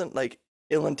 like, it wasn't like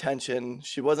ill intention.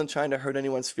 She wasn't trying to hurt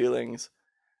anyone's feelings.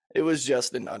 It was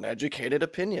just an uneducated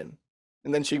opinion.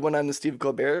 And then she went on the Steve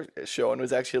Colbert show and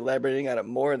was actually elaborating on it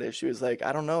more. And she was like,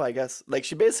 I don't know, I guess. Like,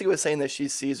 she basically was saying that she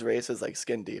sees race as like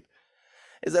skin deep.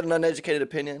 Is that an uneducated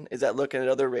opinion? Is that looking at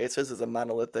other races as a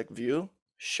monolithic view?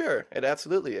 Sure, it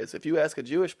absolutely is. If you ask a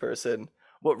Jewish person,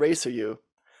 what race are you?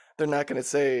 They're not going to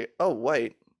say, oh,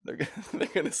 white. They're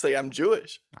going to say, I'm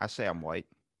Jewish. I say I'm white.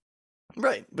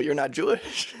 Right, but you're not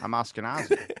Jewish. I'm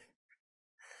Ashkenazi.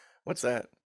 What's that?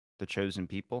 The chosen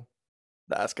people.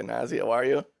 The Ashkenazi, oh, are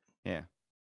you? Yeah.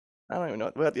 I don't even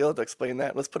know. You'll have to explain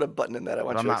that. Let's put a button in that. I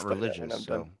want But I'm you to not explain that when religious, I'm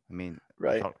so done. I mean,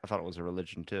 Right. I thought it was a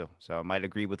religion too. So I might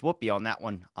agree with Whoopi on that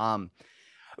one.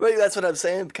 Right, that's what I'm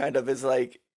saying, kind of, is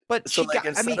like, But so she like got,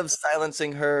 instead of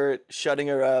silencing her, shutting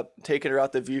her up, taking her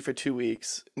out the View for 2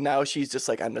 weeks, now she's just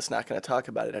like, I'm just not going to talk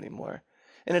about it anymore.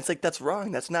 And it's like, that's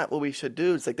wrong. That's not what we should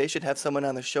do. It's like they should have someone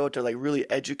on the show to like really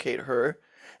educate her,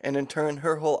 and in turn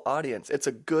her whole audience. It's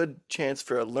a good chance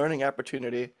for a learning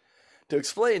opportunity to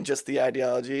explain just the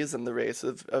ideologies and the race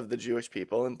of the Jewish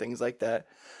people and things like that.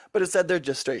 But instead they're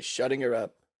just straight shutting her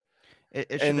up. It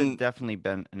should have And definitely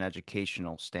been an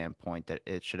educational standpoint that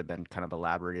it should have been kind of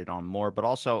elaborated on more. But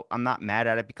also, I'm not mad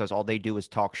at it because all they do is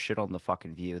talk shit on the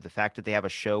fucking View. The fact that they have a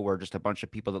show where just a bunch of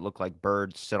people that look like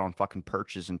birds sit on fucking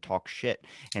perches and talk shit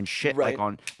right.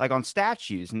 like on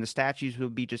statues, and the statues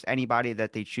would be just anybody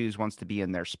that they choose wants to be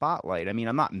in their spotlight. I mean,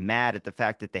 I'm not mad at the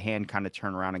fact that the hand kind of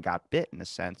turned around and got bit in a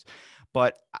sense,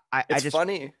 but I It's just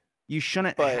funny, you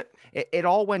shouldn't. but It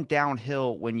all went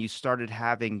downhill when you started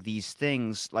having these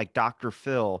things like Dr.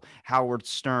 Phil, Howard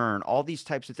Stern, all these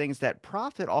types of things that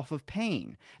profit off of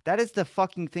pain. That is the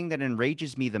fucking thing that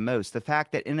enrages me the most. The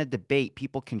fact that in a debate,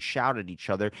 people can shout at each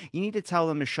other. You need to tell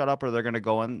them to shut up or they're going to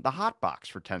go in the hot box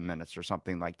for 10 minutes or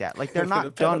something like that. Like, they're the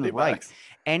not done penalty right. box.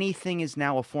 Anything is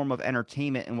now a form of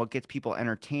entertainment, and what gets people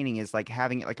entertaining is like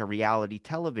having it like a reality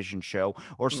television show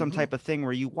or some type of thing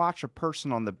where you watch a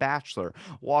person on The Bachelor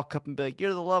walk up and be like,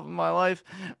 you're the love of my life.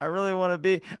 I want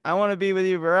to be with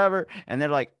you forever. And they're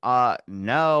like,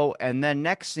 no. And then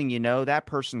next thing you know, that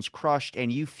person's crushed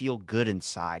and you feel good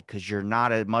inside because you're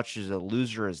not as much as a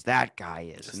loser as that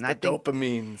guy is. Just And the I think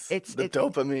dopamines. The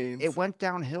dopamines. it went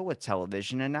downhill with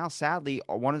television. And now, sadly,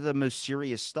 one of the most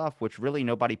serious stuff, which really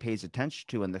nobody pays attention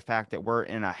to, and the fact that we're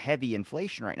in a heavy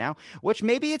inflation right now, which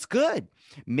maybe it's good.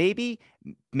 Maybe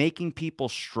making people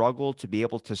struggle to be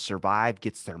able to survive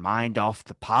gets their mind off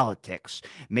the politics,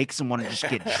 makes them want to just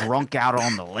get drunk out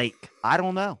on the lake. I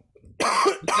don't know.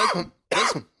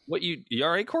 Doesn't what you all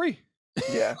right, Corey?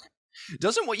 Yeah.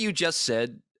 Doesn't what you just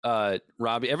said,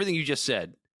 Robbie, everything you just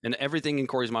said and everything in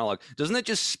Corey's monologue, doesn't that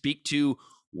just speak to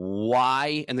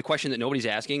why, and the question that nobody's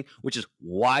asking, which is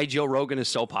why Joe Rogan is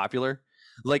so popular?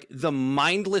 like the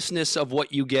mindlessness of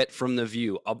what you get from The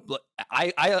View.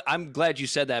 I'm glad you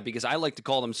said that because I like to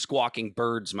call them squawking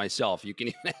birds myself. You can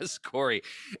even ask Corey.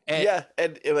 And,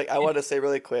 and like I want to say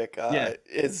really quick,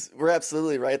 is we're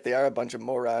absolutely right. They are a bunch of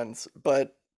morons,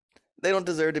 but they don't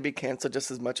deserve to be canceled just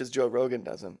as much as Joe Rogan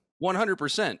doesn't.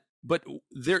 100%. But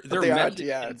they're they are message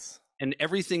DNs. and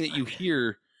everything that you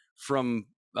hear from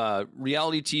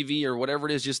reality TV or whatever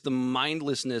it is, just the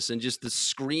mindlessness and just the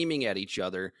screaming at each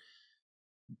other.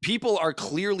 People are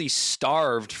clearly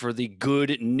starved for the good,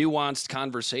 nuanced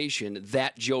conversation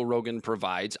that Joe Rogan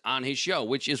provides on his show,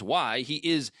 which is why he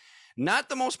is not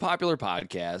the most popular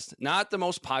podcast, not the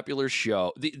most popular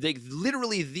show. They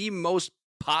literally the most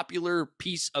popular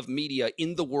piece of media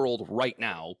in the world right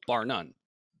now, bar none.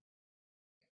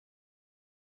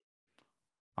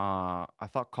 I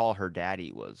thought Call Her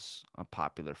Daddy was a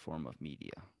popular form of media.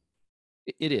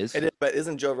 It is. But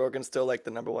isn't Joe Rogan still like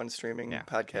the number one streaming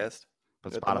podcast?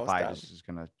 But Spotify is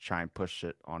going to try and push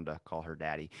it onto Call Her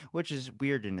Daddy, which is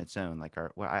weird in its own. Like,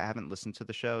 I haven't listened to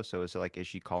the show, so is it like, is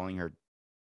she calling her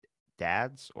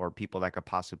dads or people that could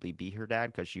possibly be her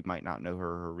dad because she might not know who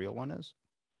her real one is?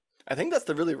 I think that's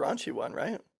the really raunchy one,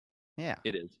 right? Yeah,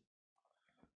 it is.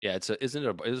 Yeah,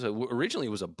 originally it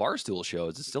was a Barstool show.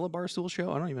 Is it still a Barstool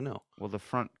show? I don't even know. Well, the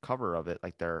front cover of it,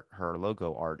 like her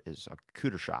logo art is a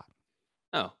cooter shot.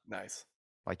 Oh, nice.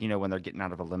 Like, when they're getting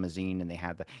out of a limousine and they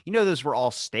had those were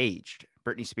all staged.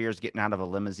 Britney Spears getting out of a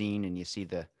limousine and you see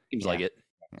the... Seems like it.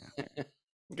 Yeah.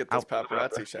 Get those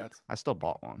paparazzi shots. I still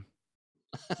bought one.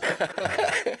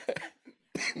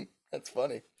 That's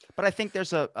funny. But I think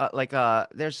there's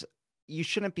you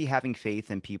shouldn't be having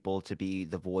faith in people to be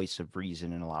the voice of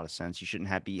reason in a lot of sense. You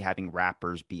shouldn't be having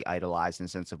rappers be idolized in the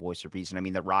sense of voice of reason. I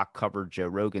mean, The Rock covered Joe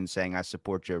Rogan saying, I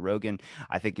support Joe Rogan.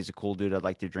 I think he's a cool dude. I'd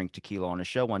like to drink tequila on a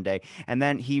show one day. And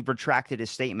then he retracted his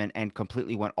statement and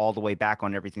completely went all the way back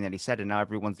on everything that he said. And now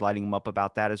everyone's lighting him up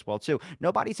about that as well, too.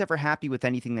 Nobody's ever happy with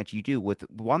anything that you do. With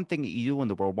one thing that you do in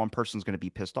the world, one person's going to be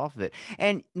pissed off of it.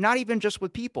 And not even just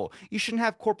with people. You shouldn't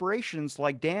have corporations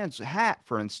like Dan's Hat,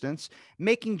 for instance,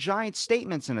 making giant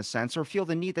statements in a sense, or feel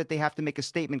the need that they have to make a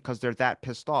statement because they're that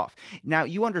pissed off. Now,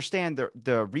 you understand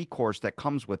the recourse that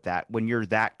comes with that when you're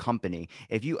that company.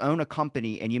 If you own a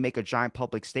company and you make a giant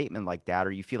public statement like that,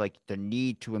 or you feel like the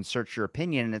need to insert your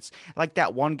opinion, and it's like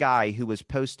that one guy who was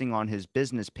posting on his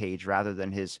business page rather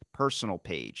than his personal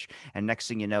page. And next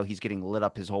thing you know, he's getting lit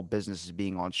up. His whole business is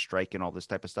being on strike and all this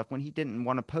type of stuff when he didn't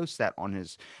want to post that on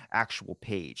his actual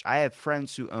page. I have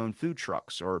friends who own food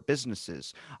trucks or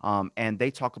businesses, and they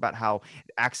talk about how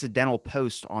accidental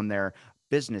post on their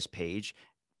business page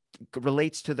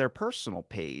relates to their personal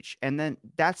page. And then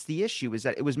that's the issue, is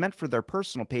that it was meant for their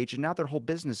personal page and now their whole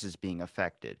business is being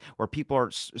affected, where people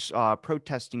are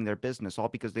protesting their business all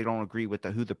because they don't agree with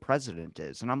who the president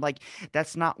is. And I'm like,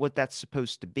 that's not what that's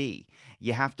supposed to be.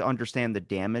 You have to understand the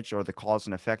damage or the cause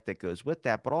and effect that goes with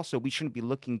that. But also, we shouldn't be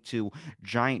looking to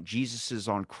giant Jesuses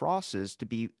on crosses to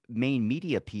be main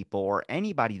media people or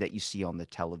anybody that you see on the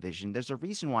television. There's a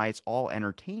reason why it's all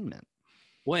entertainment.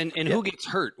 Who gets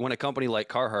hurt when a company like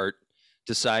Carhartt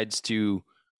decides to,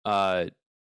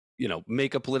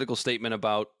 make a political statement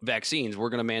about vaccines?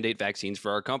 We're going to mandate vaccines for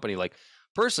our company. Like,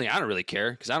 personally, I don't really care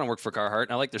because I don't work for Carhartt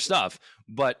and I like their stuff.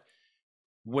 But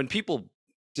when people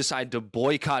decide to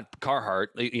boycott Carhartt,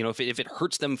 if it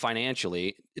hurts them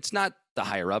financially, it's not the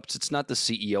higher ups. It's not the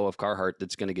CEO of Carhartt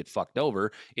that's going to get fucked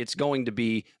over. It's going to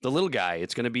be the little guy.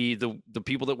 It's going to be the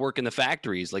people that work in the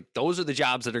factories. Like, those are the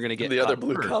jobs that are going to get the other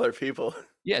blue collar people.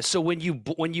 Yeah. So when you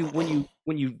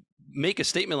make a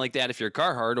statement like that, if you're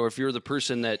Carhartt or if you're the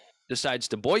person that decides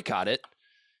to boycott it,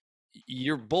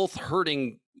 you're both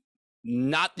hurting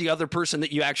not the other person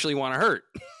that you actually want to hurt.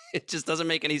 It just doesn't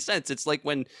make any sense. It's like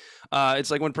when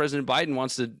President Biden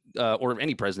wants to, or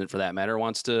any president for that matter,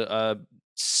 wants to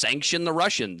sanction the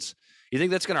Russians. You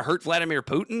think that's going to hurt Vladimir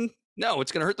Putin? No,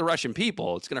 it's going to hurt the Russian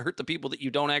people. It's going to hurt the people that you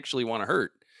don't actually want to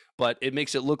hurt. But it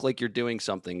makes it look like you're doing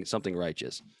something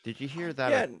righteous. Did you hear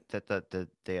that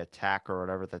the attack or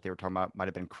whatever that they were talking about might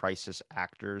have been crisis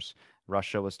actors?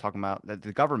 Russia was talking about that.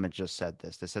 The government just said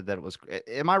this. They said that it was.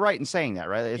 Am I right in saying that?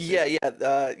 Right?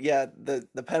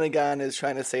 The Pentagon is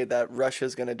trying to say that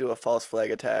Russia's going to do a false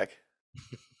flag attack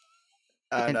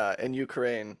in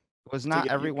Ukraine. Was not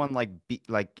everyone like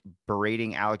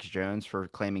berating Alex Jones for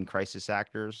claiming crisis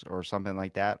actors or something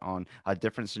like that on a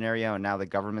different scenario, and now the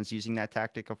government's using that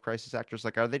tactic of crisis actors?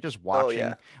 Like, are they just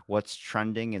watching what's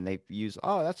trending and they use?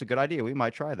 Oh, that's a good idea. We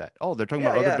might try that. Oh, they're talking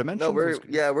about other dimensions.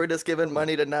 No, we're just giving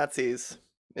money to Nazis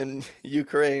in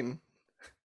Ukraine,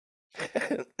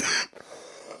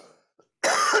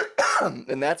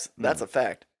 and that's a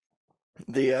fact.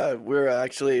 We're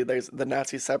actually there's the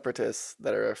Nazi separatists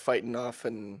that are fighting off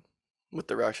and with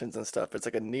the Russians and stuff. It's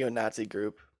like a neo-Nazi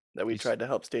group that we You, s- tried to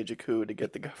help stage a coup to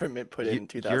get the government put in your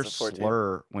 2014.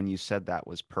 slur when you said that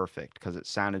was perfect because it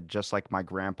sounded just like my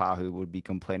grandpa who would be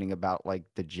complaining about like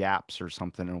the Japs or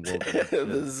something in World War II.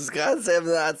 This goddamn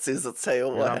Nazis, I'll tell you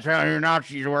Because I'm what. telling you,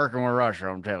 Nazis working with Russia.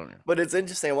 I'm telling you. But it's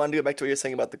interesting. I wanted to go back to what you're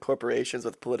saying about the corporations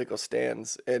with political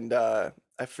stands, and I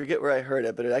forget where I heard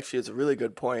it, but it actually is a really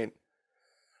good point.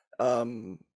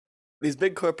 Um, these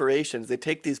big corporations, they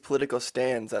take these political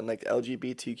stands on like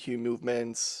LGBTQ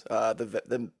movements,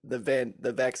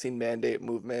 the vaccine mandate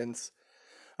movements,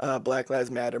 Black Lives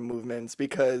Matter movements,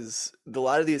 because a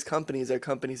lot of these companies are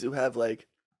companies who have like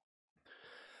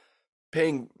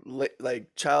paying like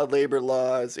child labor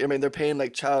laws. I mean, they're paying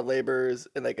like child laborers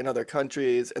in like in other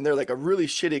countries, and they're like a really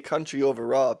shitty country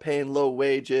overall, paying low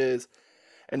wages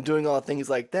and doing all things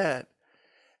like that.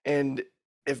 And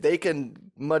if they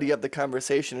can muddy up the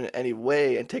conversation in any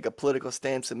way and take a political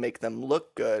stance and make them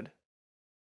look good,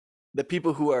 the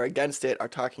people who are against it are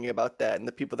talking about that, and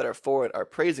the people that are for it are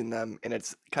praising them, and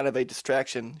it's kind of a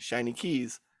distraction, shiny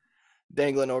keys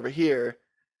dangling over here,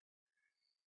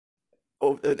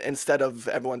 instead of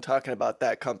everyone talking about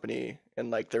that company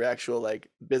and like their actual like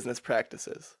business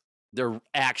practices. They're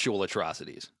actual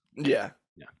atrocities. Yeah,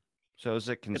 Yeah. So is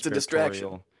it it's a distraction.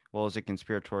 conspiratorial? Well, is it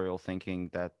conspiratorial thinking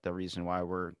that the reason why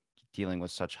we're dealing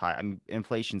with such high, I mean,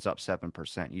 inflation's up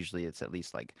 7%. Usually it's at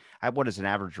least like, what is an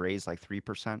average raise? Like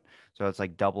 3%. So it's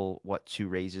like double what two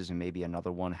raises and maybe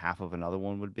another one, half of another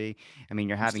one would be. I mean,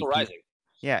 you're It's having still people. rising.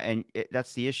 Yeah, and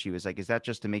that's the issue is like, is that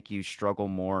just to make you struggle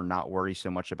more, not worry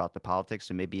so much about the politics?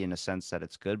 And maybe in a sense that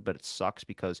it's good, but it sucks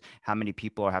because how many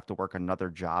people have to work another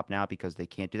job now because they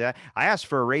can't do that? I asked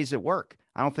for a raise at work.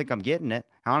 I don't think I'm getting it.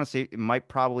 Honestly, it might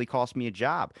probably cost me a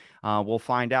job. We'll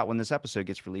find out when this episode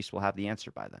gets released. We'll have the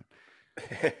answer by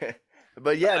then.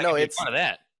 But yeah, I no, can make it's fun of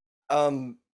that.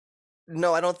 um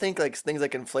no, I don't think like things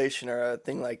like inflation are a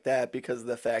thing like that because of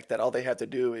the fact that all they have to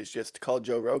do is just call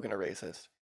Joe Rogan a racist.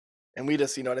 And we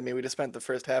just, you know what I mean? We just spent the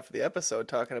first half of the episode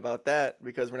talking about that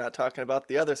because we're not talking about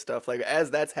the other stuff. Like, as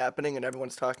that's happening and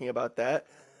everyone's talking about that,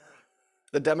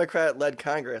 the Democrat led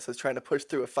Congress is trying to push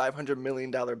through a $500 million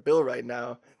bill right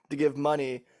now to give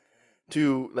money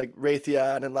to like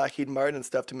Raytheon and Lockheed Martin and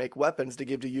stuff to make weapons to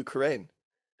give to Ukraine.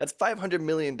 That's $500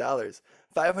 million.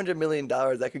 $500 million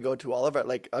that could go to all of our,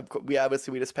 like,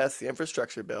 we just passed the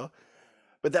infrastructure bill.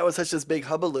 But that was such this big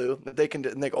hullabaloo that they can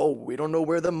and like, oh, we don't know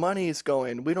where the money's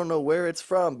going. We don't know where it's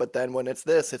from. But then when it's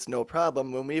this, it's no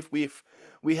problem. When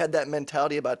we had that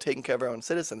mentality about taking care of our own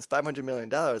citizens, $500 million,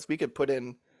 we could put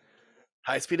in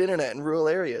high-speed internet in rural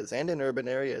areas and in urban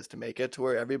areas to make it to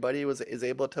where everybody is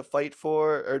able to fight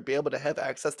for or be able to have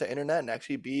access to internet and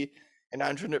actually be an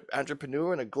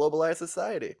entrepreneur in a globalized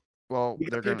society. Well, We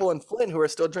they're got gonna. people in Flint who are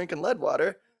still drinking lead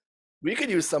water. We could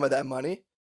use some of that money.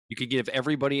 You could give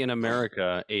everybody in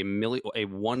America a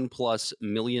 $1+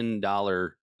 million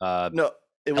No,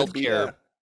 it would be healthcare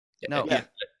No, yeah.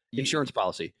 you insurance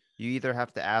policy. you either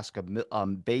have to ask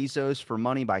Bezos for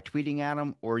money by tweeting at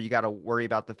him, or you got to worry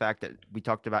about the fact that we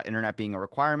talked about internet being a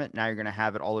requirement. Now you're going to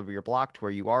have it all over your block to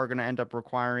where you are going to end up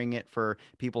requiring it for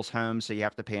people's homes, so you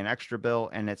have to pay an extra bill,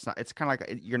 and it's not. It's kind of like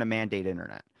you're going to mandate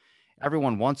internet.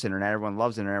 Everyone wants internet, everyone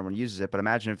loves internet, everyone uses it. But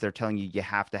imagine if they're telling you you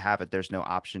have to have it, there's no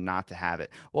option not to have it.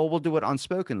 Well, we'll do it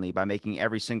unspokenly by making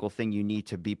every single thing you need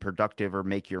to be productive or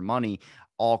make your money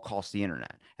all cost the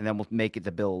internet. And then we'll make it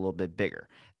the bill a little bit bigger.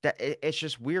 It's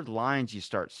just weird lines you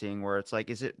start seeing where it's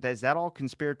like, is that all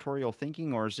conspiratorial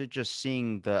thinking, or is it just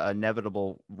seeing the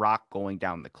inevitable rock going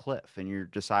down the cliff and you're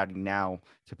deciding now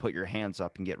to put your hands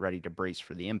up and get ready to brace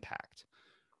for the impact?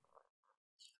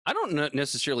 I don't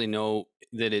necessarily know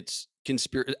that it's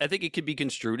I think it could be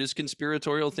construed as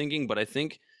conspiratorial thinking, but I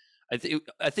think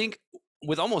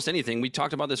with almost anything, we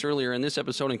talked about this earlier in this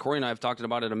episode, and Corey and I have talked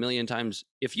about it a million times.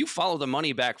 If you follow the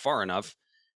money back far enough,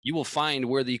 you will find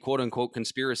where the quote unquote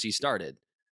conspiracy started.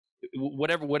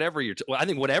 Whatever I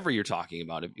think whatever you're talking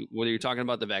about, whether you're talking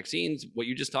about the vaccines, what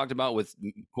you just talked about with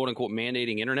quote unquote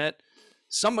mandating internet,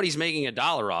 somebody's making a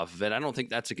dollar off of it. I don't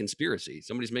think that's a conspiracy.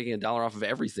 Somebody's making a dollar off of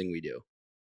everything we do,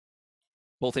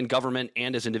 both in government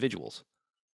and as individuals.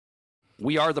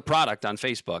 We are the product on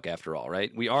Facebook, after all, right?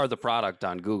 We are the product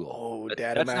on Google. Oh,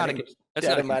 data mining. That's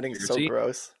Data not a mining is so conspiracy.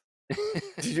 gross.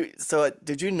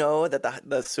 Did you know that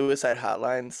the suicide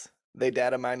hotlines, they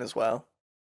data mine as well?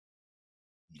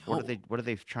 What are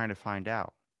they trying to find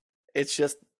out? It's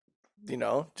just,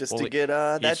 just Well, to get he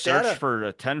that searched data. for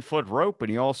a 10-foot rope, and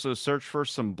he also searched for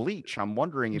some bleach. I'm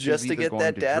wondering if Just he's to either get going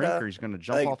that to drink data, or he's going to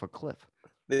jump like off a cliff.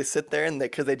 they sit there and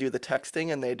because they do the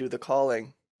texting and they do the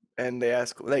calling, and they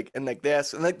ask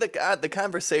the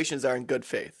conversations are in good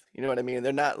faith. You know what I mean?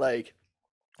 They're not like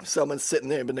someone's sitting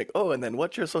there and being like, oh, and then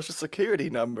what's your social security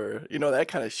number? You know, that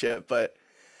kind of shit. But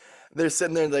they're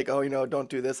sitting there and like, oh, you know, don't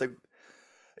do this. Like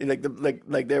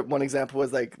their one example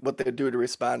was like what they do to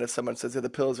respond if someone says, yeah, the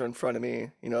pills are in front of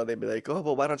me. You know, they'd be like, oh,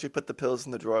 well, why don't you put the pills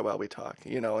in the drawer while we talk?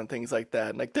 You know, and things like that.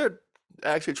 And like they're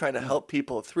actually trying to help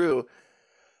people through.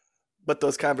 But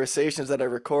those conversations that are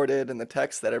recorded and the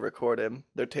texts that are recorded,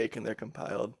 they're taken, they're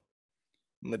compiled,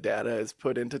 and the data is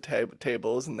put into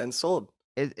tables and then sold.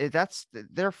 That's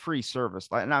their free service.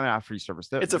 Like, no, not free service.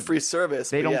 It's a free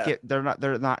service. They don't get. They're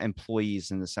not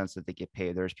employees in the sense that they get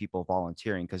paid. There's people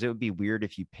volunteering, because it would be weird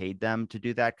if you paid them to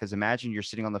do that. Because imagine you're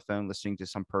sitting on the phone listening to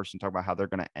some person talk about how they're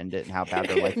going to end it and how bad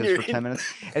their life is for 10 minutes,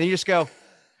 and then you just go,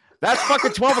 "That's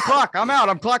fucking 12 o'clock. I'm out.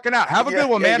 I'm clocking out. Have a good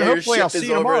one, man. Hopefully I'll see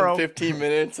you tomorrow." In 15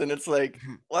 minutes, and it's like,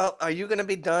 well, are you going to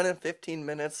be done in 15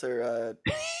 minutes, or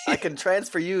I can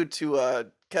transfer you to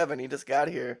Kevin? He just got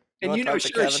here. And you know,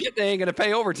 sure as shit, they ain't gonna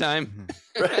pay overtime.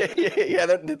 Right? Yeah.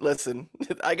 Listen,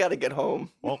 I gotta get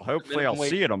home. Well, hopefully I'll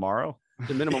see you tomorrow.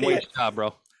 The minimum wage job,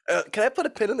 bro. Can I put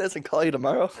a pin in this and call you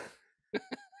tomorrow?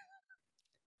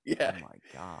 Yeah. Oh my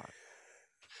god,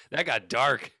 that got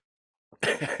dark.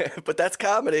 But that's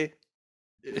comedy.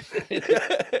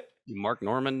 Mark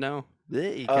Norman now.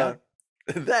 There you go.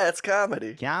 That's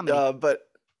comedy. But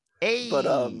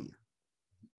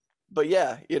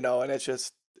yeah, you know, and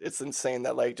it's insane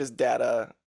that like just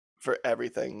data for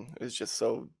everything is just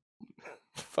so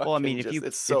well, I mean,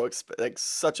 it's so like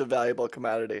such a valuable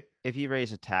commodity. If you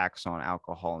raise a tax on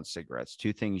alcohol and cigarettes,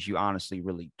 two things you honestly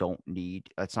really don't need.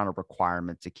 That's not a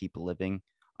requirement to keep living,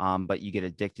 but you get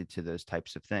addicted to those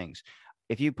types of things.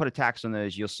 If you put a tax on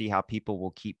those, you'll see how people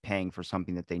will keep paying for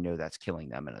something that they know that's killing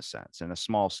them, in a sense, and a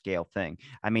small scale thing.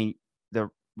 I mean,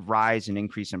 the rise and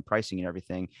increase in pricing and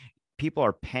everything, people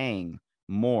are paying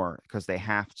more because they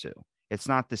have to. It's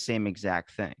not the same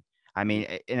exact thing. I mean,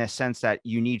 in a sense that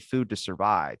you need food to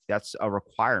survive. That's a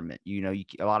requirement. You know,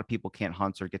 a lot of people can't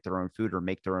hunt or get their own food or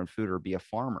make their own food or be a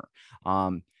farmer.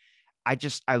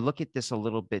 I look at this a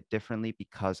little bit differently,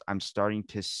 because I'm starting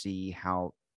to see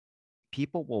how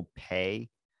people will pay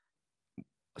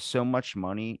so much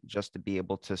money just to be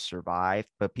able to survive,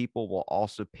 but people will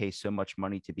also pay so much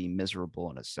money to be miserable,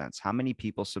 in a sense. How many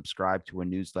people subscribe to a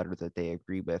newsletter that they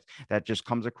agree with that just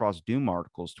comes across doom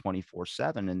articles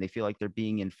 24/7, and they feel like they're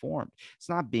being informed? It's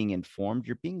not being informed.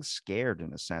 You're being scared,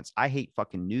 in a sense. I hate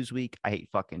fucking Newsweek. I hate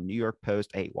fucking New York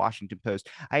Post. I hate Washington Post.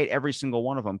 I hate every single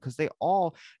one of them, because they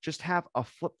all just have a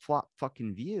flip-flop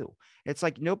fucking view. It's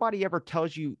like nobody ever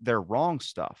tells you their wrong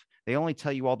stuff. They only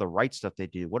tell you all the right stuff they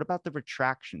do. What about the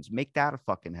retractions? Make that a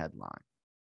fucking headline.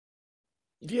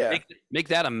 Yeah. Make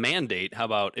that a mandate. How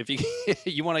about if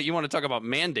you want to talk about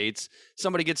mandates,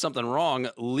 somebody gets something wrong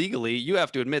legally, you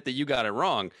have to admit that you got it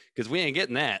wrong, because we ain't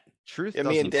getting that. Truth. Yeah,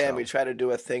 me and Dan, we try to do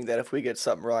a thing that if we get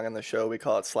something wrong on the show, we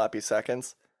call it sloppy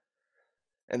seconds.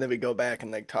 And then we go back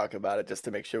and like talk about it just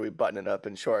to make sure we button it up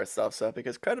and shore ourselves up,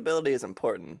 because credibility is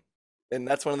important. And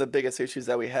that's one of the biggest issues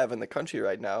that we have in the country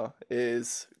right now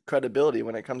is credibility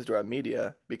when it comes to our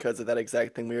media, because of that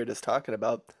exact thing we were just talking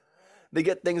about. They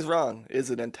get things wrong.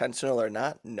 Is it intentional or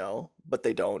not? No, but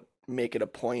they don't make it a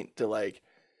point to like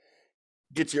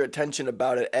get your attention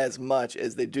about it as much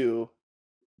as they do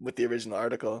with the original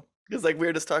article. Because like we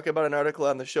were just talking about an article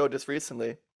on the show just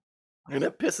recently, and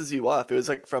it pisses you off. It was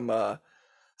like from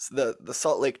the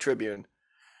Salt Lake Tribune.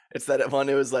 It's that one.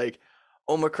 It was like,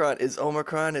 Omicron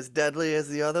as deadly as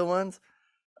the other ones,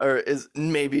 or is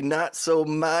maybe not so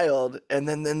mild? And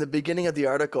then in the beginning of the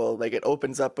article, like it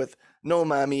opens up with, "No,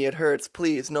 mommy, it hurts.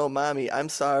 Please, no, mommy, I'm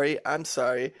sorry. And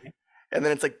then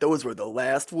it's like, those were the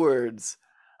last words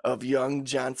of young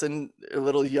Johnson,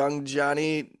 little young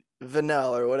Johnny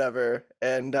Vanel or whatever.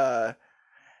 And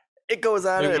it goes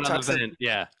on and it talks about,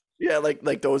 yeah,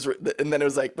 like those were, and then it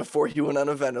was like before he went on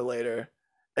a ventilator.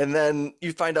 And then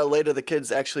you find out later the kid's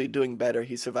actually doing better.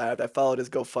 He survived. I followed his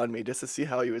GoFundMe just to see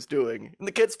how he was doing. And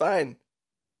the kid's fine.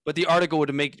 But the article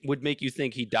would make you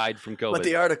think he died from COVID. But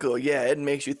the article, yeah, it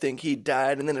makes you think he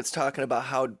died. And then it's talking about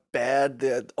how bad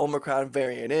the Omicron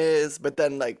variant is. But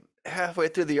then like halfway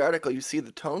through the article, you see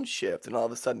the tone shift. And all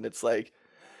of a sudden it's like,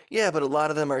 yeah, but a lot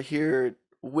of them are here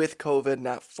with COVID,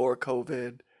 not for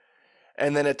COVID.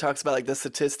 And then it talks about like the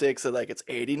statistics of like it's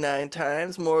 89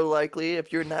 times more likely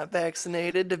if you're not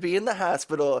vaccinated to be in the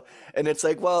hospital. And it's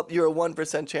like, well, you're a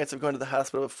 1% chance of going to the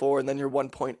hospital before, and then you're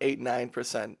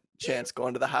 1.89% chance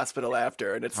going to the hospital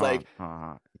after. And it's like,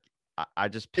 I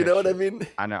just You know what I picture, mean?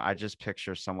 I know, I just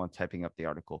picture someone typing up the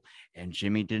article, and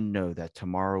Jimmy didn't know that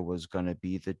tomorrow was going to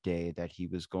be the day that he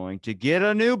was going to get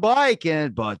a new bike,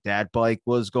 but that bike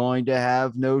was going to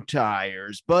have no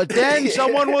tires. But then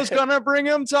someone was going to bring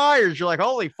him tires. You're like,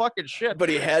 holy fucking shit. But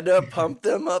he had to pump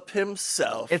them up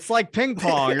himself. It's like ping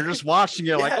pong. You're just watching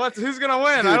it like, Yeah. who's going to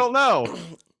win? Dude, I don't know.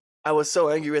 I was so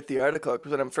angry with the article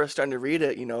because when I'm first starting to read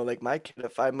it, like my kid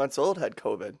at 5 months old had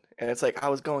COVID. And it's like I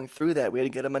was going through that. We had to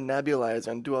get him a nebulizer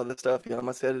and do all this stuff. I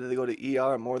almost had to go to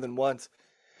ER more than once.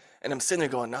 And I'm sitting there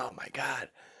going, oh my God.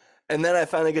 And then I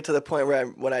finally get to the point where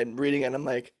when I'm reading it, I'm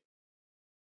like,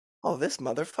 oh, this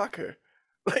motherfucker.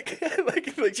 Like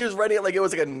she was writing it like it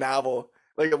was like a novel.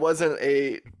 Like it wasn't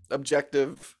a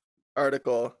objective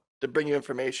article to bring you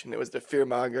information. It was to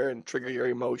fearmonger and trigger your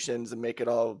emotions and make it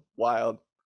all wild.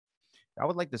 I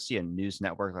would like to see a news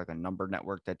network, like a number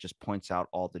network, that just points out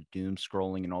all the doom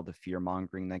scrolling and all the fear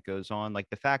mongering that goes on. Like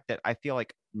the fact that I feel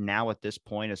like now at this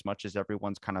point, as much as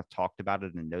everyone's kind of talked about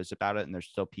it and knows about it, and there's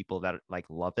still people that like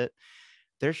love it,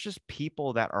 there's just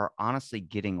people that are honestly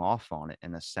getting off on it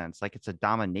in a sense. Like it's a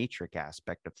dominatrix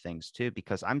aspect of things too,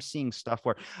 because I'm seeing stuff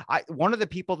where one of the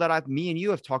people that me and you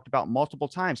have talked about multiple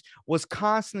times was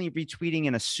constantly retweeting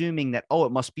and assuming that, oh,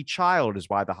 it must be child is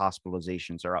why the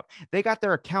hospitalizations are up. They got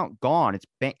their account gone.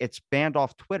 It's banned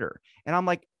off Twitter. And I'm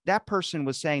like, that person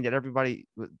was saying that everybody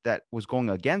that was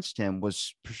going against him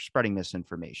was spreading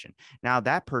misinformation. Now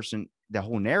that person, the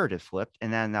whole narrative flipped,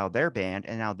 and then now they're banned,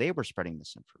 and now they were spreading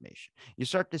misinformation. You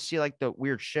start to see like the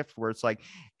weird shift where it's like,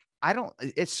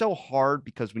 it's so hard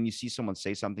because when you see someone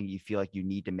say something, you feel like you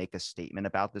need to make a statement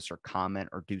about this or comment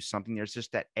or do something. There's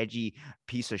just that edgy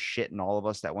piece of shit in all of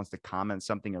us that wants to comment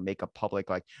something or make a public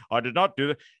like, I did not do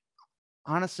that.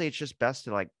 Honestly, it's just best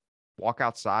to like walk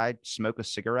outside, smoke a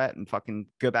cigarette, and fucking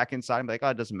go back inside and be like, oh,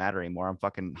 it doesn't matter anymore. I'm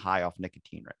fucking high off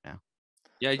nicotine right now.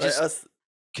 Yeah, just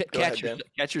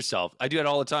catch yourself. I do it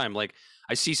all the time. Like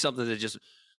I see something that just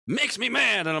makes me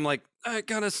mad, and I'm like, I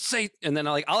gotta say, and then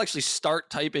I'll actually start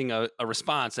typing a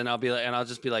response, and I'll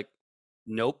just be like,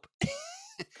 nope,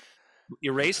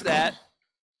 erase that,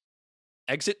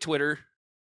 exit Twitter,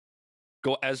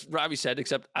 go, as Robbie said,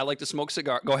 except I like to smoke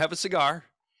cigar. Go have a cigar.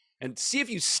 And see if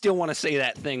you still want to say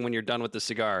that thing when you're done with the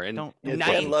cigar. And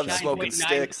Dan loves smoking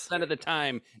sticks. 99% of the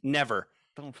time, never.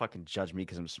 Don't fucking judge me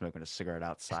because I'm smoking a cigarette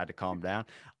outside to calm down.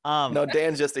 No,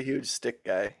 Dan's just a huge stick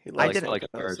guy. He likes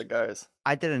cigars.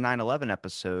 I did a 9/11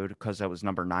 episode because that was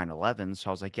number 9/11.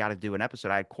 So I was like, got to do an episode.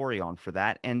 I had Corey on for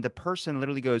that. And the person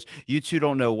literally goes, you two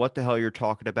don't know what the hell you're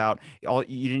talking about. You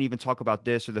didn't even talk about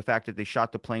this or the fact that they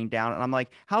shot the plane down. And I'm like,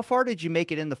 how far did you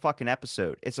make it in the fucking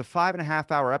episode? It's a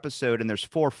 5.5 hour episode and there's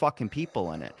 4 fucking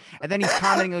people in it. And then he's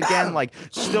commenting again, like,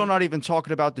 still not even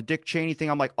talking about the Dick Cheney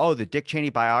thing. I'm like, oh, the Dick Cheney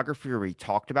biography where he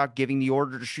talked about giving the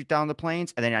order to shoot down the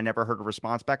planes. And then I never heard a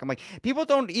response back. I'm like, people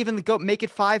don't even go make it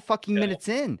 5 fucking minutes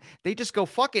in. They just go,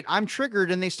 fuck it, I'm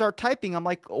triggered, and they start typing. I'm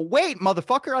like, oh, wait,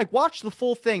 motherfucker, like watch the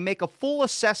full thing, make a full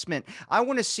assessment. I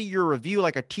want to see your review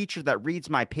like a teacher that reads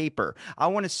my paper. I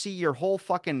want to see your whole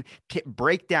fucking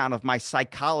breakdown of my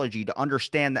psychology to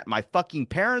understand that my fucking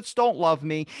parents don't love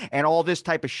me and all this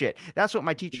type of shit. That's what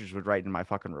my teachers would write in my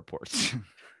fucking reports.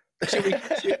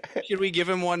 Should we give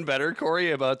him one better,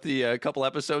 Corey, about the couple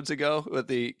episodes ago with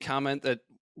the comment that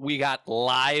we got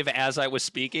live as I was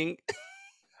speaking?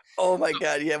 Oh my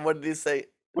God. Yeah. What did he say?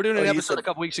 We're doing an episode a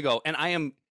couple weeks ago, and I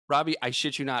am, Robbie, I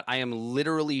shit you not, I am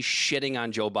literally shitting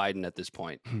on Joe Biden at this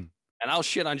point. And I'll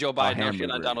shit on Joe Biden, I'll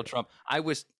shit on Donald Trump. I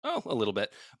was, a little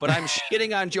bit, but I'm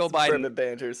shitting on Joe Biden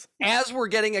banters. As we're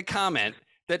getting a comment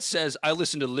that says, I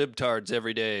listen to libtards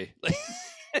every day.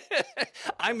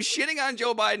 I'm shitting on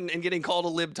Joe Biden and getting called a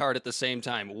libtard at the same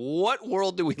time. What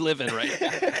world do we live in right now?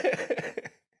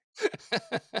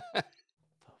 The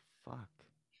fuck?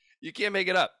 You can't make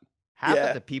it up. Half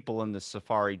of the people in the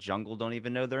safari jungle don't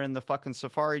even know they're in the fucking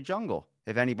safari jungle.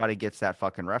 If anybody gets that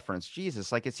fucking reference,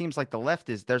 Jesus, like it seems like the left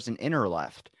there's an inner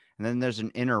left and then there's an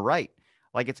inner right.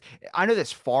 Like I know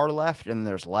there's far left and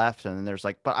there's left and then there's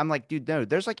like, but I'm like, dude, no,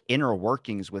 there's like inner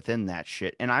workings within that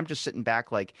shit. And I'm just sitting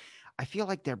back like, I feel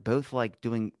like they're both like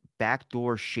doing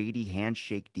backdoor shady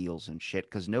handshake deals and shit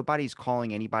because nobody's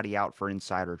calling anybody out for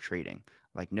insider trading.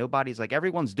 Like nobody's like,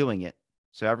 everyone's doing it.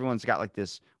 So everyone's got like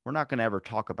this, we're not going to ever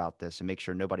talk about this and make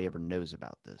sure nobody ever knows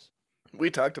about this. We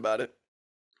talked about it.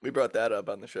 We brought that up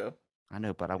on the show. I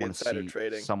know, but I want to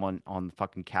see someone on the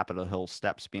fucking Capitol Hill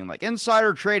steps being like,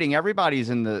 insider trading. Everybody's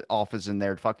in the office in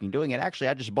there fucking doing it. Actually,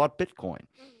 I just bought Bitcoin.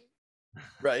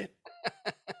 Right.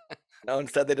 No,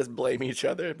 instead they just blame each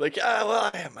other. Like, well,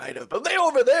 I might have. But they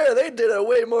over there, they did it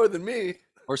way more than me.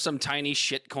 or some tiny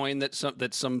shit coin that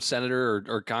some senator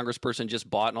or congressperson just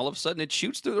bought, and all of a sudden it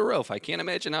shoots through the roof. I can't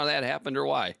imagine how that happened or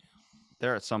why.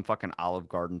 They're at some fucking Olive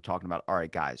Garden talking about, all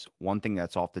right, guys, one thing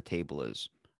that's off the table is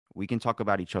we can talk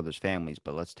about each other's families,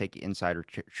 but let's take insider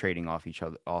trading off each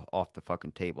other off the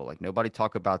fucking table. Like, nobody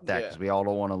talk about that because we all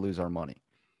don't want to lose our money.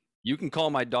 You can call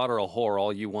my daughter a whore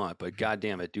all you want, but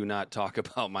goddamn it, do not talk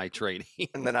about my trading.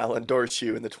 And then I'll endorse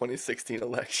you in the 2016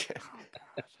 election.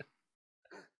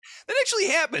 That actually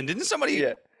happened, didn't somebody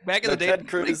back in the day? Ted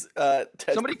Cruz.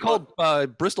 Somebody called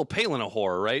Bristol Palin a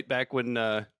whore, right? Back when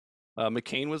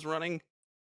McCain was running.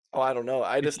 Oh, I don't know.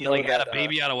 I just know like that had a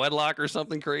baby out of wedlock or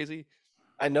something crazy.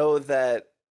 I know that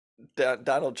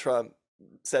Donald Trump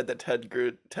said that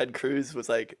Ted Cruz was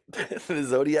like the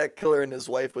Zodiac killer and his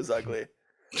wife was ugly.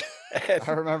 And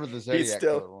I remember the Zodiac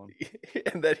killer one.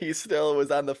 And that he still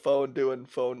was on the phone doing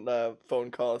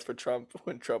phone calls for Trump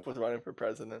when Trump was running for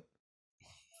president.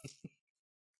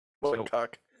 What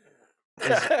cock.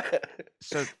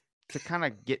 So to kind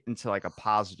of get into like a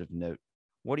positive note,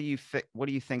 what do you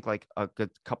think like a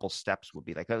good couple steps would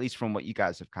be, like, at least from what you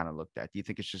guys have kind of looked at? Do you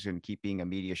think it's just going to keep being a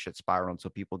media shit spiral until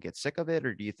people get sick of it?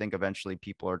 Or do you think eventually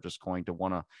people are just going to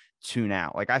want to tune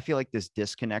out? Like, I feel like this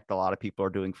disconnect a lot of people are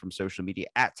doing from social media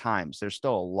at times, there's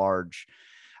still a large,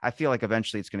 I feel like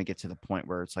eventually it's going to get to the point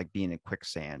where it's like being in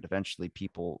quicksand. Eventually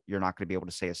people, you're not going to be able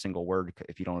to say a single word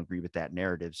if you don't agree with that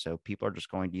narrative. So people are just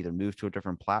going to either move to a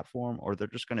different platform or they're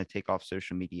just going to take off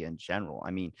social media in general. I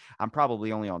mean, I'm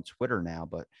probably only on Twitter now,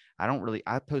 but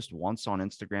I post once on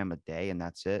Instagram a day and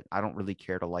that's it. I don't really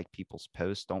care to like people's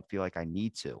posts. Don't feel like I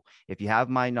need to. If you have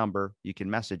my number, you can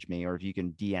message me, or if you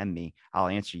can DM me, I'll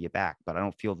answer you back. But I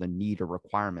don't feel the need or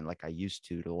requirement like I used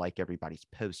to like everybody's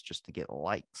posts just to get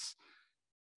likes.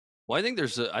 Well, I think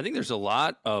there's a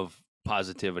lot of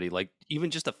positivity, like even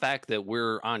just the fact that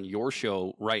we're on your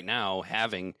show right now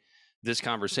having this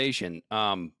conversation.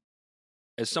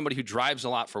 As somebody who drives a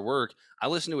lot for work, I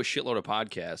listen to a shitload of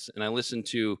podcasts, and I listen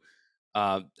to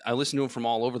them from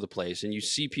all over the place. And you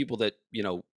see people that, you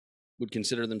know, would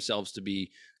consider themselves to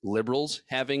be liberals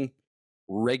having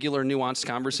regular nuanced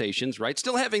conversations, right?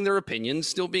 Still having their opinions,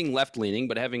 still being left leaning,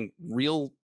 but having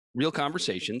real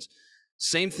conversations.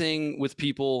 Same thing with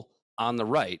people on the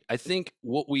right. I think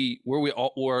where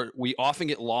we often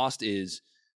get lost is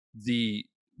the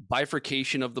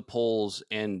bifurcation of the polls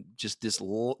and just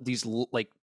these like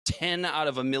 10 out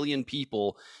of a million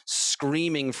people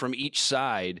screaming from each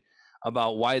side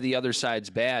about why the other side's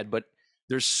bad. But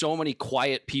there's so many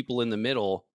quiet people in the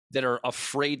middle that are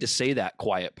afraid to say that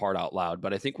quiet part out loud.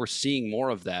 But I think we're seeing more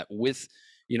of that with,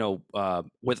 you know,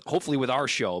 hopefully with our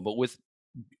show, but with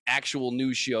actual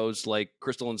news shows like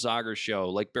Crystal and Sagar's show,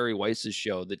 like Barry Weiss's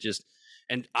show,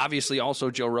 and obviously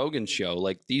also Joe Rogan's show.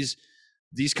 Like these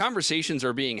conversations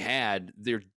are being had.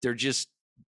 They're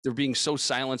being so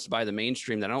silenced by the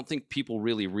mainstream that I don't think people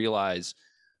really realize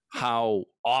how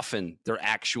often they're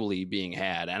actually being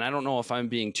had. And I don't know if I'm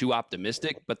being too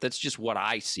optimistic, but that's just what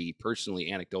I see personally,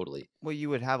 anecdotally. Well, you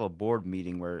would have a board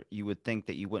meeting where you would think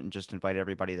that you wouldn't just invite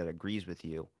everybody that agrees with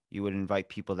you. You would invite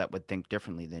people that would think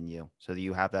differently than you, so that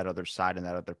you have that other side and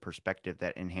that other perspective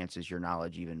that enhances your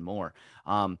knowledge even more.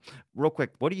 Real quick,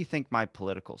 what do you think my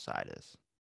political side is?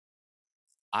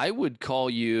 I would call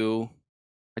you,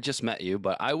 I just met you,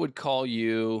 but I would call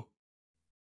you,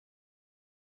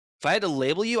 if I had to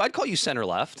label you, I'd call you center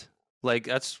left. Like,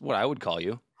 that's what I would call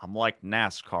you. I'm like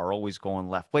NASCAR, always going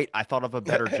left. Wait, I thought of a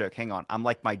better joke. Hang on. I'm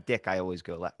like my dick. I always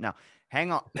go left. Now,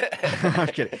 hang on. I'm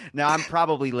kidding. Now, I'm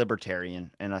probably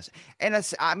libertarian.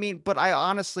 I mean, but I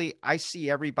honestly, I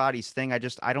see everybody's thing. I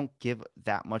don't give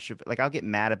that much of it. Like, I'll get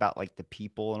mad about like the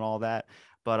people and all that.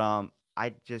 But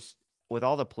I just, with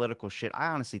all the political shit, I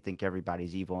honestly think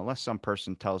everybody's evil, unless some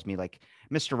person tells me, like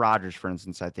Mr. Rogers, for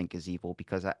instance, I think is evil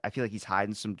because I feel like he's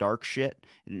hiding some dark shit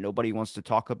and nobody wants to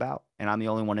talk about. And I'm the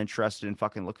only one interested in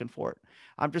fucking looking for it.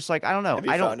 I'm just like, I don't know. Have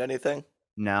you found anything?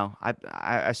 No,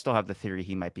 I still have the theory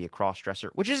he might be a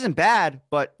cross-dresser, which isn't bad.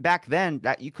 But back then,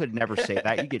 that you could never say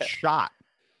that. You get shot.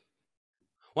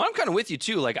 Well, I'm kind of with you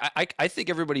too. Like I think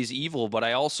everybody's evil, but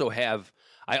I also have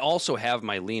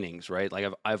my leanings, right? Like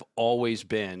I've always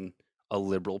been a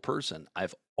liberal person.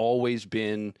 I've always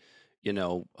been, you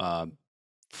know,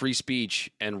 free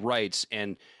speech and rights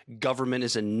and government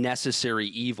is a necessary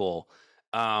evil.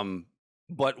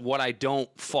 But what I don't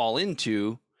fall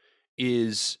into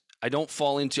is I'm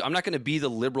not going to be the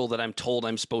liberal that I'm told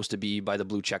I'm supposed to be by the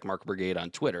blue checkmark brigade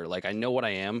on Twitter. Like I know what I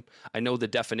am. I know the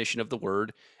definition of the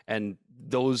word, and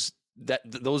those are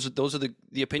the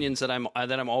opinions that I'm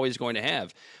always going to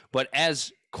have. But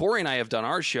as Corey and I have done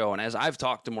our show, and as I've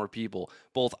talked to more people,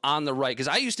 both on the right, because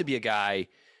I used to be a guy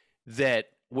that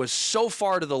was so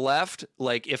far to the left.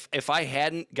 Like if I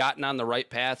hadn't gotten on the right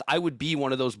path, I would be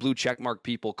one of those blue checkmark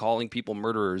people calling people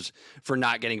murderers for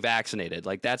not getting vaccinated.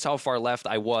 Like that's how far left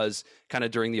I was kind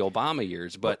of during the Obama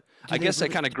years. But I guess I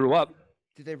kind of grew up.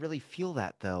 Do they really feel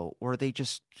that though? Or are they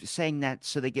just saying that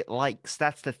so they get likes?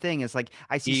 That's the thing. Is like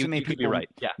I see so many people right.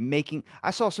 Yeah.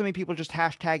 I saw so many people just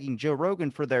hashtagging Joe Rogan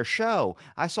for their show.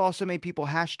 I saw so many people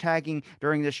hashtagging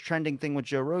during this trending thing with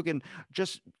Joe Rogan,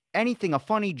 just anything, a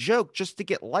funny joke, just to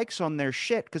get likes on their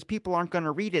shit, because people aren't going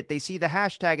to read it. They see the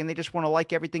hashtag and they just want to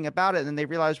like everything about it. And then they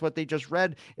realize what they just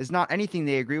read is not anything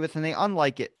they agree with and they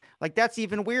unlike it. Like that's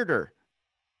even weirder.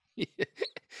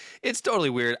 It's totally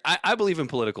weird. I believe in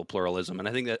political pluralism, and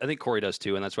I think Corey does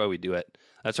too, and that's why we do it.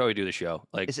 That's why we do the show.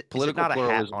 Like political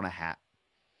pluralism. A hat on a hat?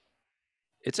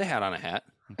 It's a hat on a hat.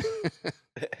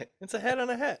 It's a hat on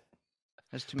a hat.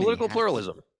 There's too political many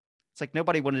pluralism. It's like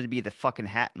nobody wanted to be the fucking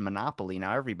hat in Monopoly.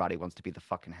 Now everybody wants to be the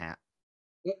fucking hat.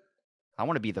 I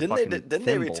want to be the fucking Didn't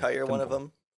they retire one of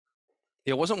them?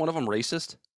 Yeah, wasn't one of them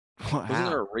racist? Wow. Wasn't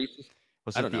there a racist?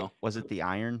 I don't know. Was it the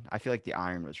iron? I feel like the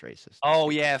iron was racist.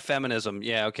 Oh yeah, feminism.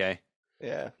 Yeah, okay.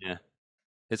 Yeah.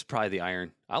 It's probably the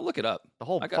iron. I'll look it up. The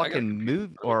whole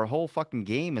whole fucking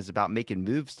game is about making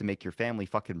moves to make your family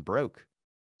fucking broke.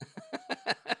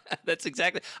 That's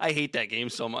exactly. I hate that game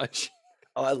so much.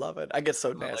 Oh, I love it. I get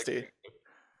so nasty.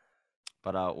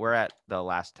 But we're at the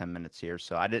last 10 minutes here,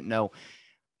 so I didn't know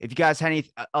if you guys had any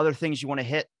other things you want to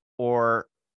hit or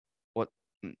what.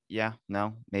 Yeah,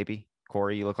 no, maybe.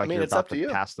 Corey, you look like you're about to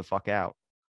pass the fuck out.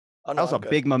 Oh, no, that was a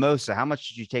big mimosa. How much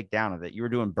did you take down of it? You were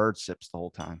doing bird sips the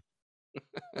whole time.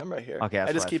 I'm right here. Okay,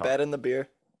 I just keep adding the beer.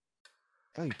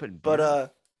 Oh, you put.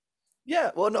 But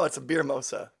yeah. Well, no, it's a beer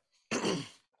mosa,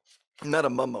 not a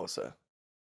mimosa.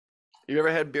 You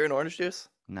ever had beer and orange juice?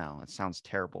 No, it sounds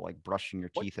terrible. Like brushing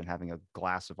your teeth and having a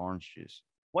glass of orange juice.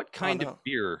 What kind of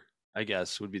beer? I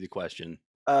guess would be the question.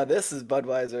 This is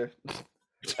Budweiser.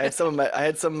 I had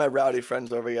some of my rowdy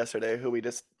friends over yesterday who we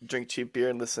just drink cheap beer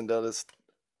and listen to this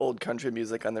old country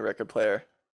music on the record player.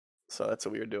 So that's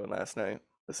what we were doing last night,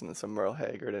 listening to some Merle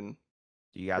Haggard and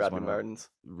do you guys Rodney want Martins.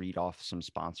 To read off some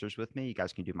sponsors with me? You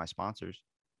guys can do my sponsors.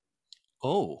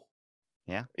 Oh.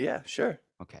 Yeah? Yeah, sure.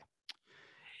 Okay.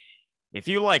 If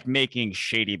you like making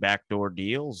shady backdoor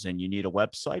deals and you need a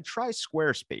website, try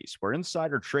Squarespace, where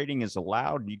insider trading is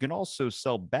allowed. You can also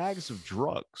sell bags of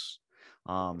drugs.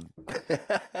 What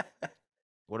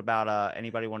about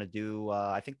anybody want to do?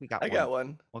 I think we got. I got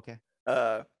one. Okay.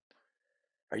 Are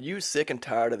you sick and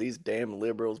tired of these damn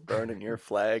liberals burning your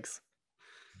flags?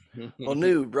 Well,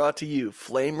 new brought to you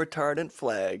flame retardant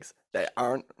flags that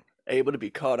aren't able to be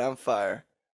caught on fire.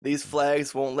 These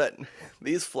flags won't let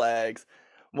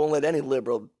any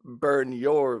liberal burn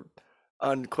your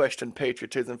unquestioned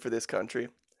patriotism for this country.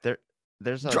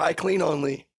 There's a dry clean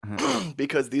only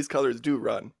because these colors do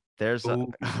run. That's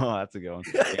a good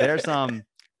one.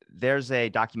 There's a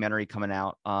documentary coming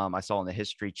out. I saw on the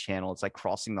History Channel. It's like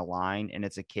Crossing the Line, and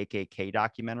it's a KKK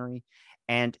documentary.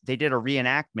 And they did a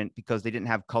reenactment because they didn't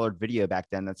have colored video back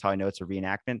then. That's how I know it's a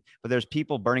reenactment. But there's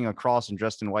people burning a cross and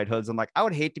dressed in white hoods. I'm like, I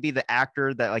would hate to be the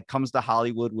actor that like comes to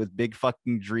Hollywood with big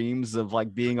fucking dreams of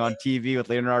like being on TV with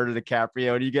Leonardo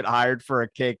DiCaprio, and you get hired for a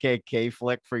KKK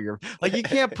flick for your like. You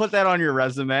can't put that on your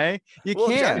resume. You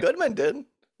can't. John Goodman did.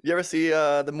 You ever see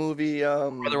the movie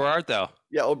Brother Where Art Thou?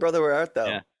 Yeah, Oh Brother Where Art Thou?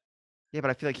 Yeah. Yeah, but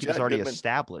I feel like he was already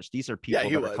established. These are people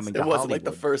that are coming to Hollywood. It wasn't like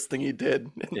the first thing he did.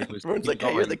 Everyone's like,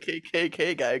 hey, you're the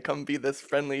KKK guy. Come be this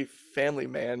friendly family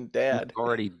man dad.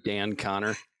 Already Dan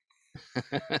Connor.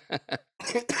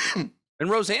 And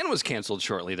Roseanne was canceled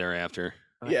shortly thereafter.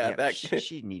 Yeah,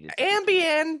 she needed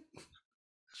Ambien.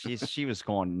 She was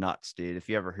going nuts, dude. If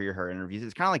you ever hear her interviews,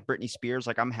 it's kind of like Britney Spears.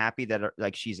 Like, I'm happy that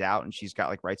like she's out and she's got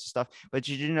like rights and stuff. But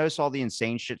did you notice all the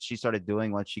insane shit she started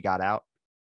doing once she got out?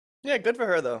 Yeah, good for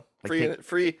her though. Like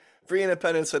free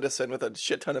independent citizen with a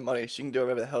shit ton of money. She can do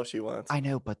whatever the hell she wants. I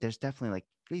know, but there's definitely like,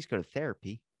 please go to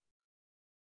therapy.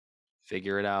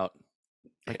 Figure it out.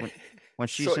 Like when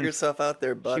she's sort yourself out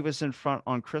there, bud. She was in front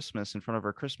on Christmas, in front of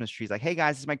her Christmas tree. Like, hey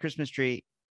guys, this is my Christmas tree.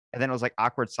 And then it was like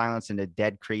awkward silence and a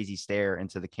dead crazy stare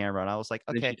into the camera. And I was like,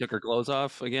 okay. Then she took her clothes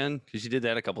off again? Because she did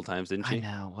that a couple times, didn't she? I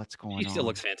know. What's going on? She still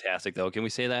looks fantastic, though. Can we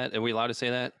say that? Are we allowed to say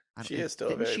that? She is still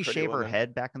Didn't very she pretty shave woman. her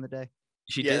head back in the day?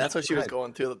 She yeah, did. that's what she was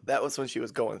going through. That was when she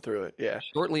was going through it. Yeah.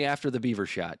 Shortly after the beaver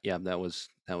shot. Yeah, that was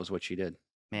what she did.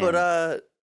 Man. But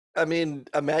I mean,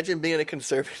 imagine being in a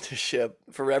conservatorship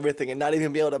for everything and not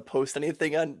even be able to post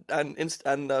anything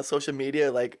on social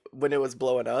media like when it was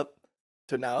blowing up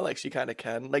to now like she kind of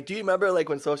can. Like, do you remember like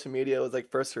when social media was like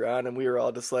first around and we were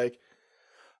all just like,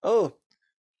 oh,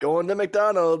 going to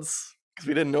McDonald's because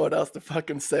we didn't know what else to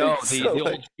fucking say. No, So,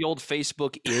 the old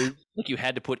Facebook is like you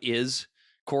had to put is.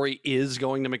 Corey is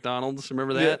going to McDonald's.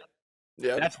 Remember that?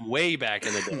 Yeah. That's way back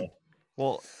in the day.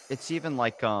 Well, it's even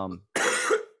like yeah,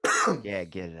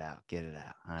 get it out.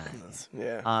 All right,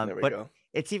 Yeah. There we go.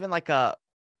 It's even like damn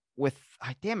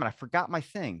it, I forgot my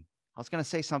thing. I was gonna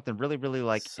say something really, really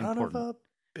like important. Son of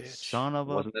a bitch. Son of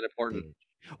a Wasn't that important? bitch.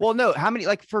 Well, no, how many,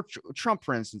 like for Trump,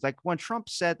 for instance, like when Trump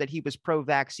said that he was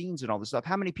pro-vaccines and all this stuff,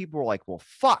 how many people were like, well,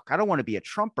 fuck, I don't want to be a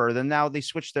Trumper. Then now they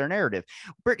switched their narrative.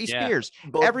 Britney Spears,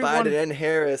 both Biden and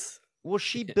Harris. Well,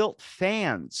 she built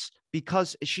fans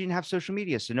because she didn't have social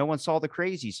media. So no one saw the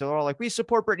crazy. So they're all like, we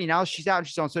support Britney. Now she's out and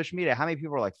she's on social media. How many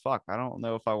people are like, fuck, I don't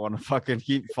know if I want to fucking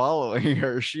keep following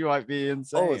her. She might be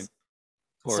insane.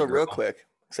 So real quick,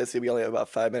 since we only have about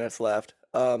 5 minutes left.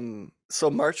 So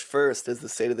March 1st is the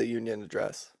State of the Union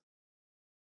address.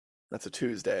 That's a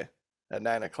Tuesday at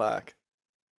 9:00.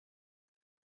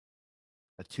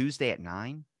 A Tuesday at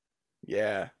 9?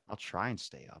 Yeah. I'll try and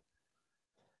stay up.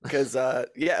 Because, so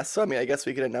I mean, I guess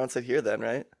we can announce it here then,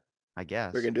 right? I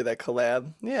guess. We're going to do that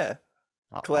collab. Yeah.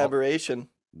 Collaboration.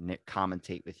 I'll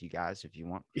commentate with you guys if you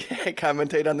want. Yeah,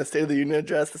 commentate on the State of the Union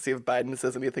address to see if Biden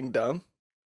says anything dumb.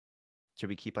 Should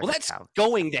we keep like that's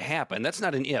going to happen. That's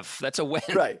not an if. That's a when.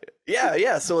 Right.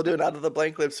 Yeah. So we'll do an out of the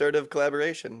blank Libsertive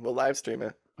collaboration. We'll live stream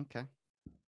it. Okay.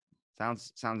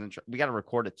 Sounds interesting. We got to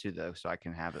record it too, though, so I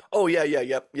can have it. Oh yeah,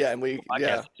 yep, yeah, and Too.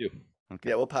 Okay.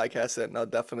 Yeah, we'll podcast it, and I'll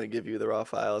definitely give you the raw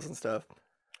files and stuff.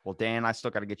 Well, Dan, I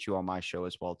still got to get you on my show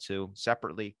as well too,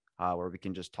 separately, where we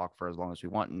can just talk for as long as we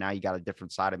want. And now you got a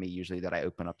different side of me usually that I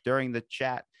open up during the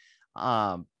chat.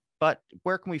 But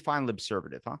where can we find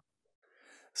Libservative, huh?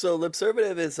 So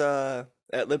Libservative is at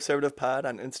Libservative Pod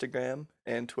on Instagram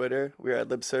and Twitter. We're at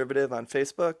Libservative on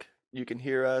Facebook. You can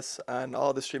hear us on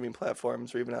all the streaming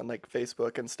platforms, or even on like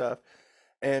Facebook and stuff.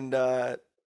 And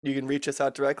you can reach us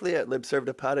out directly at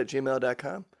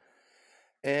libservativepod@gmail.com.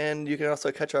 And you can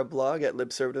also catch our blog at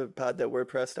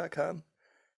libservativepod.wordpress.com.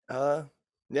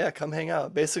 Yeah, come hang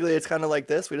out. Basically, it's kind of like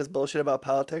this. We just bullshit about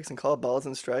politics and call it balls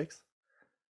and strikes.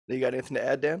 You got anything to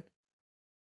add, Dan?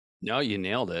 No, you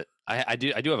nailed it. I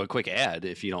do have a quick ad,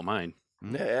 if you don't mind.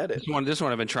 Yeah, add it. This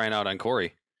one I've been trying out on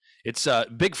Corey. It's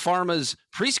Big Pharma's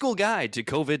preschool guide to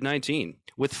COVID-19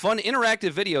 with fun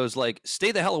interactive videos like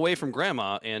 "Stay the hell away from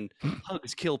Grandma" and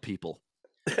 "Hugs kill people."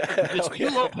 Just two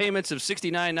low payments of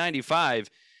 $69.95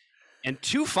 and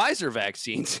 2 Pfizer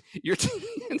vaccines.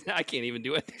 I can't even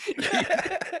do it.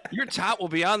 Your tot will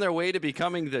be on their way to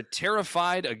becoming the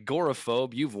terrified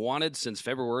agoraphobe you've wanted since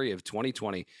February of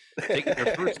 2020. Taking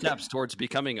their first steps towards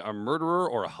becoming a murderer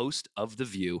or a host of The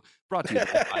View. Brought to you by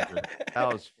Pfizer.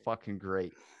 That was fucking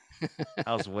great. That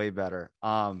was way better.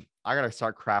 I gotta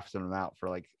start crafting them out for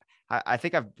like. I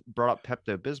think I've brought up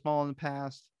Pepto-Bismol in the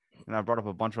past, and I brought up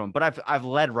a bunch of them. But I've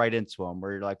led right into them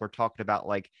where you're like we're talking about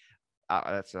like.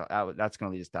 That's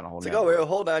gonna lead us down a whole. It's like, oh,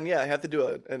 hold on, yeah, I have to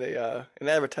do an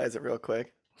advertise it real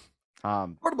quick.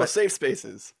 Portable safe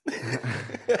spaces.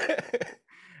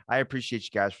 I appreciate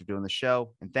you guys for doing the show,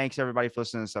 and thanks everybody for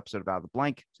listening to this episode of Out of the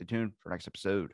Blank. Stay tuned for next episode.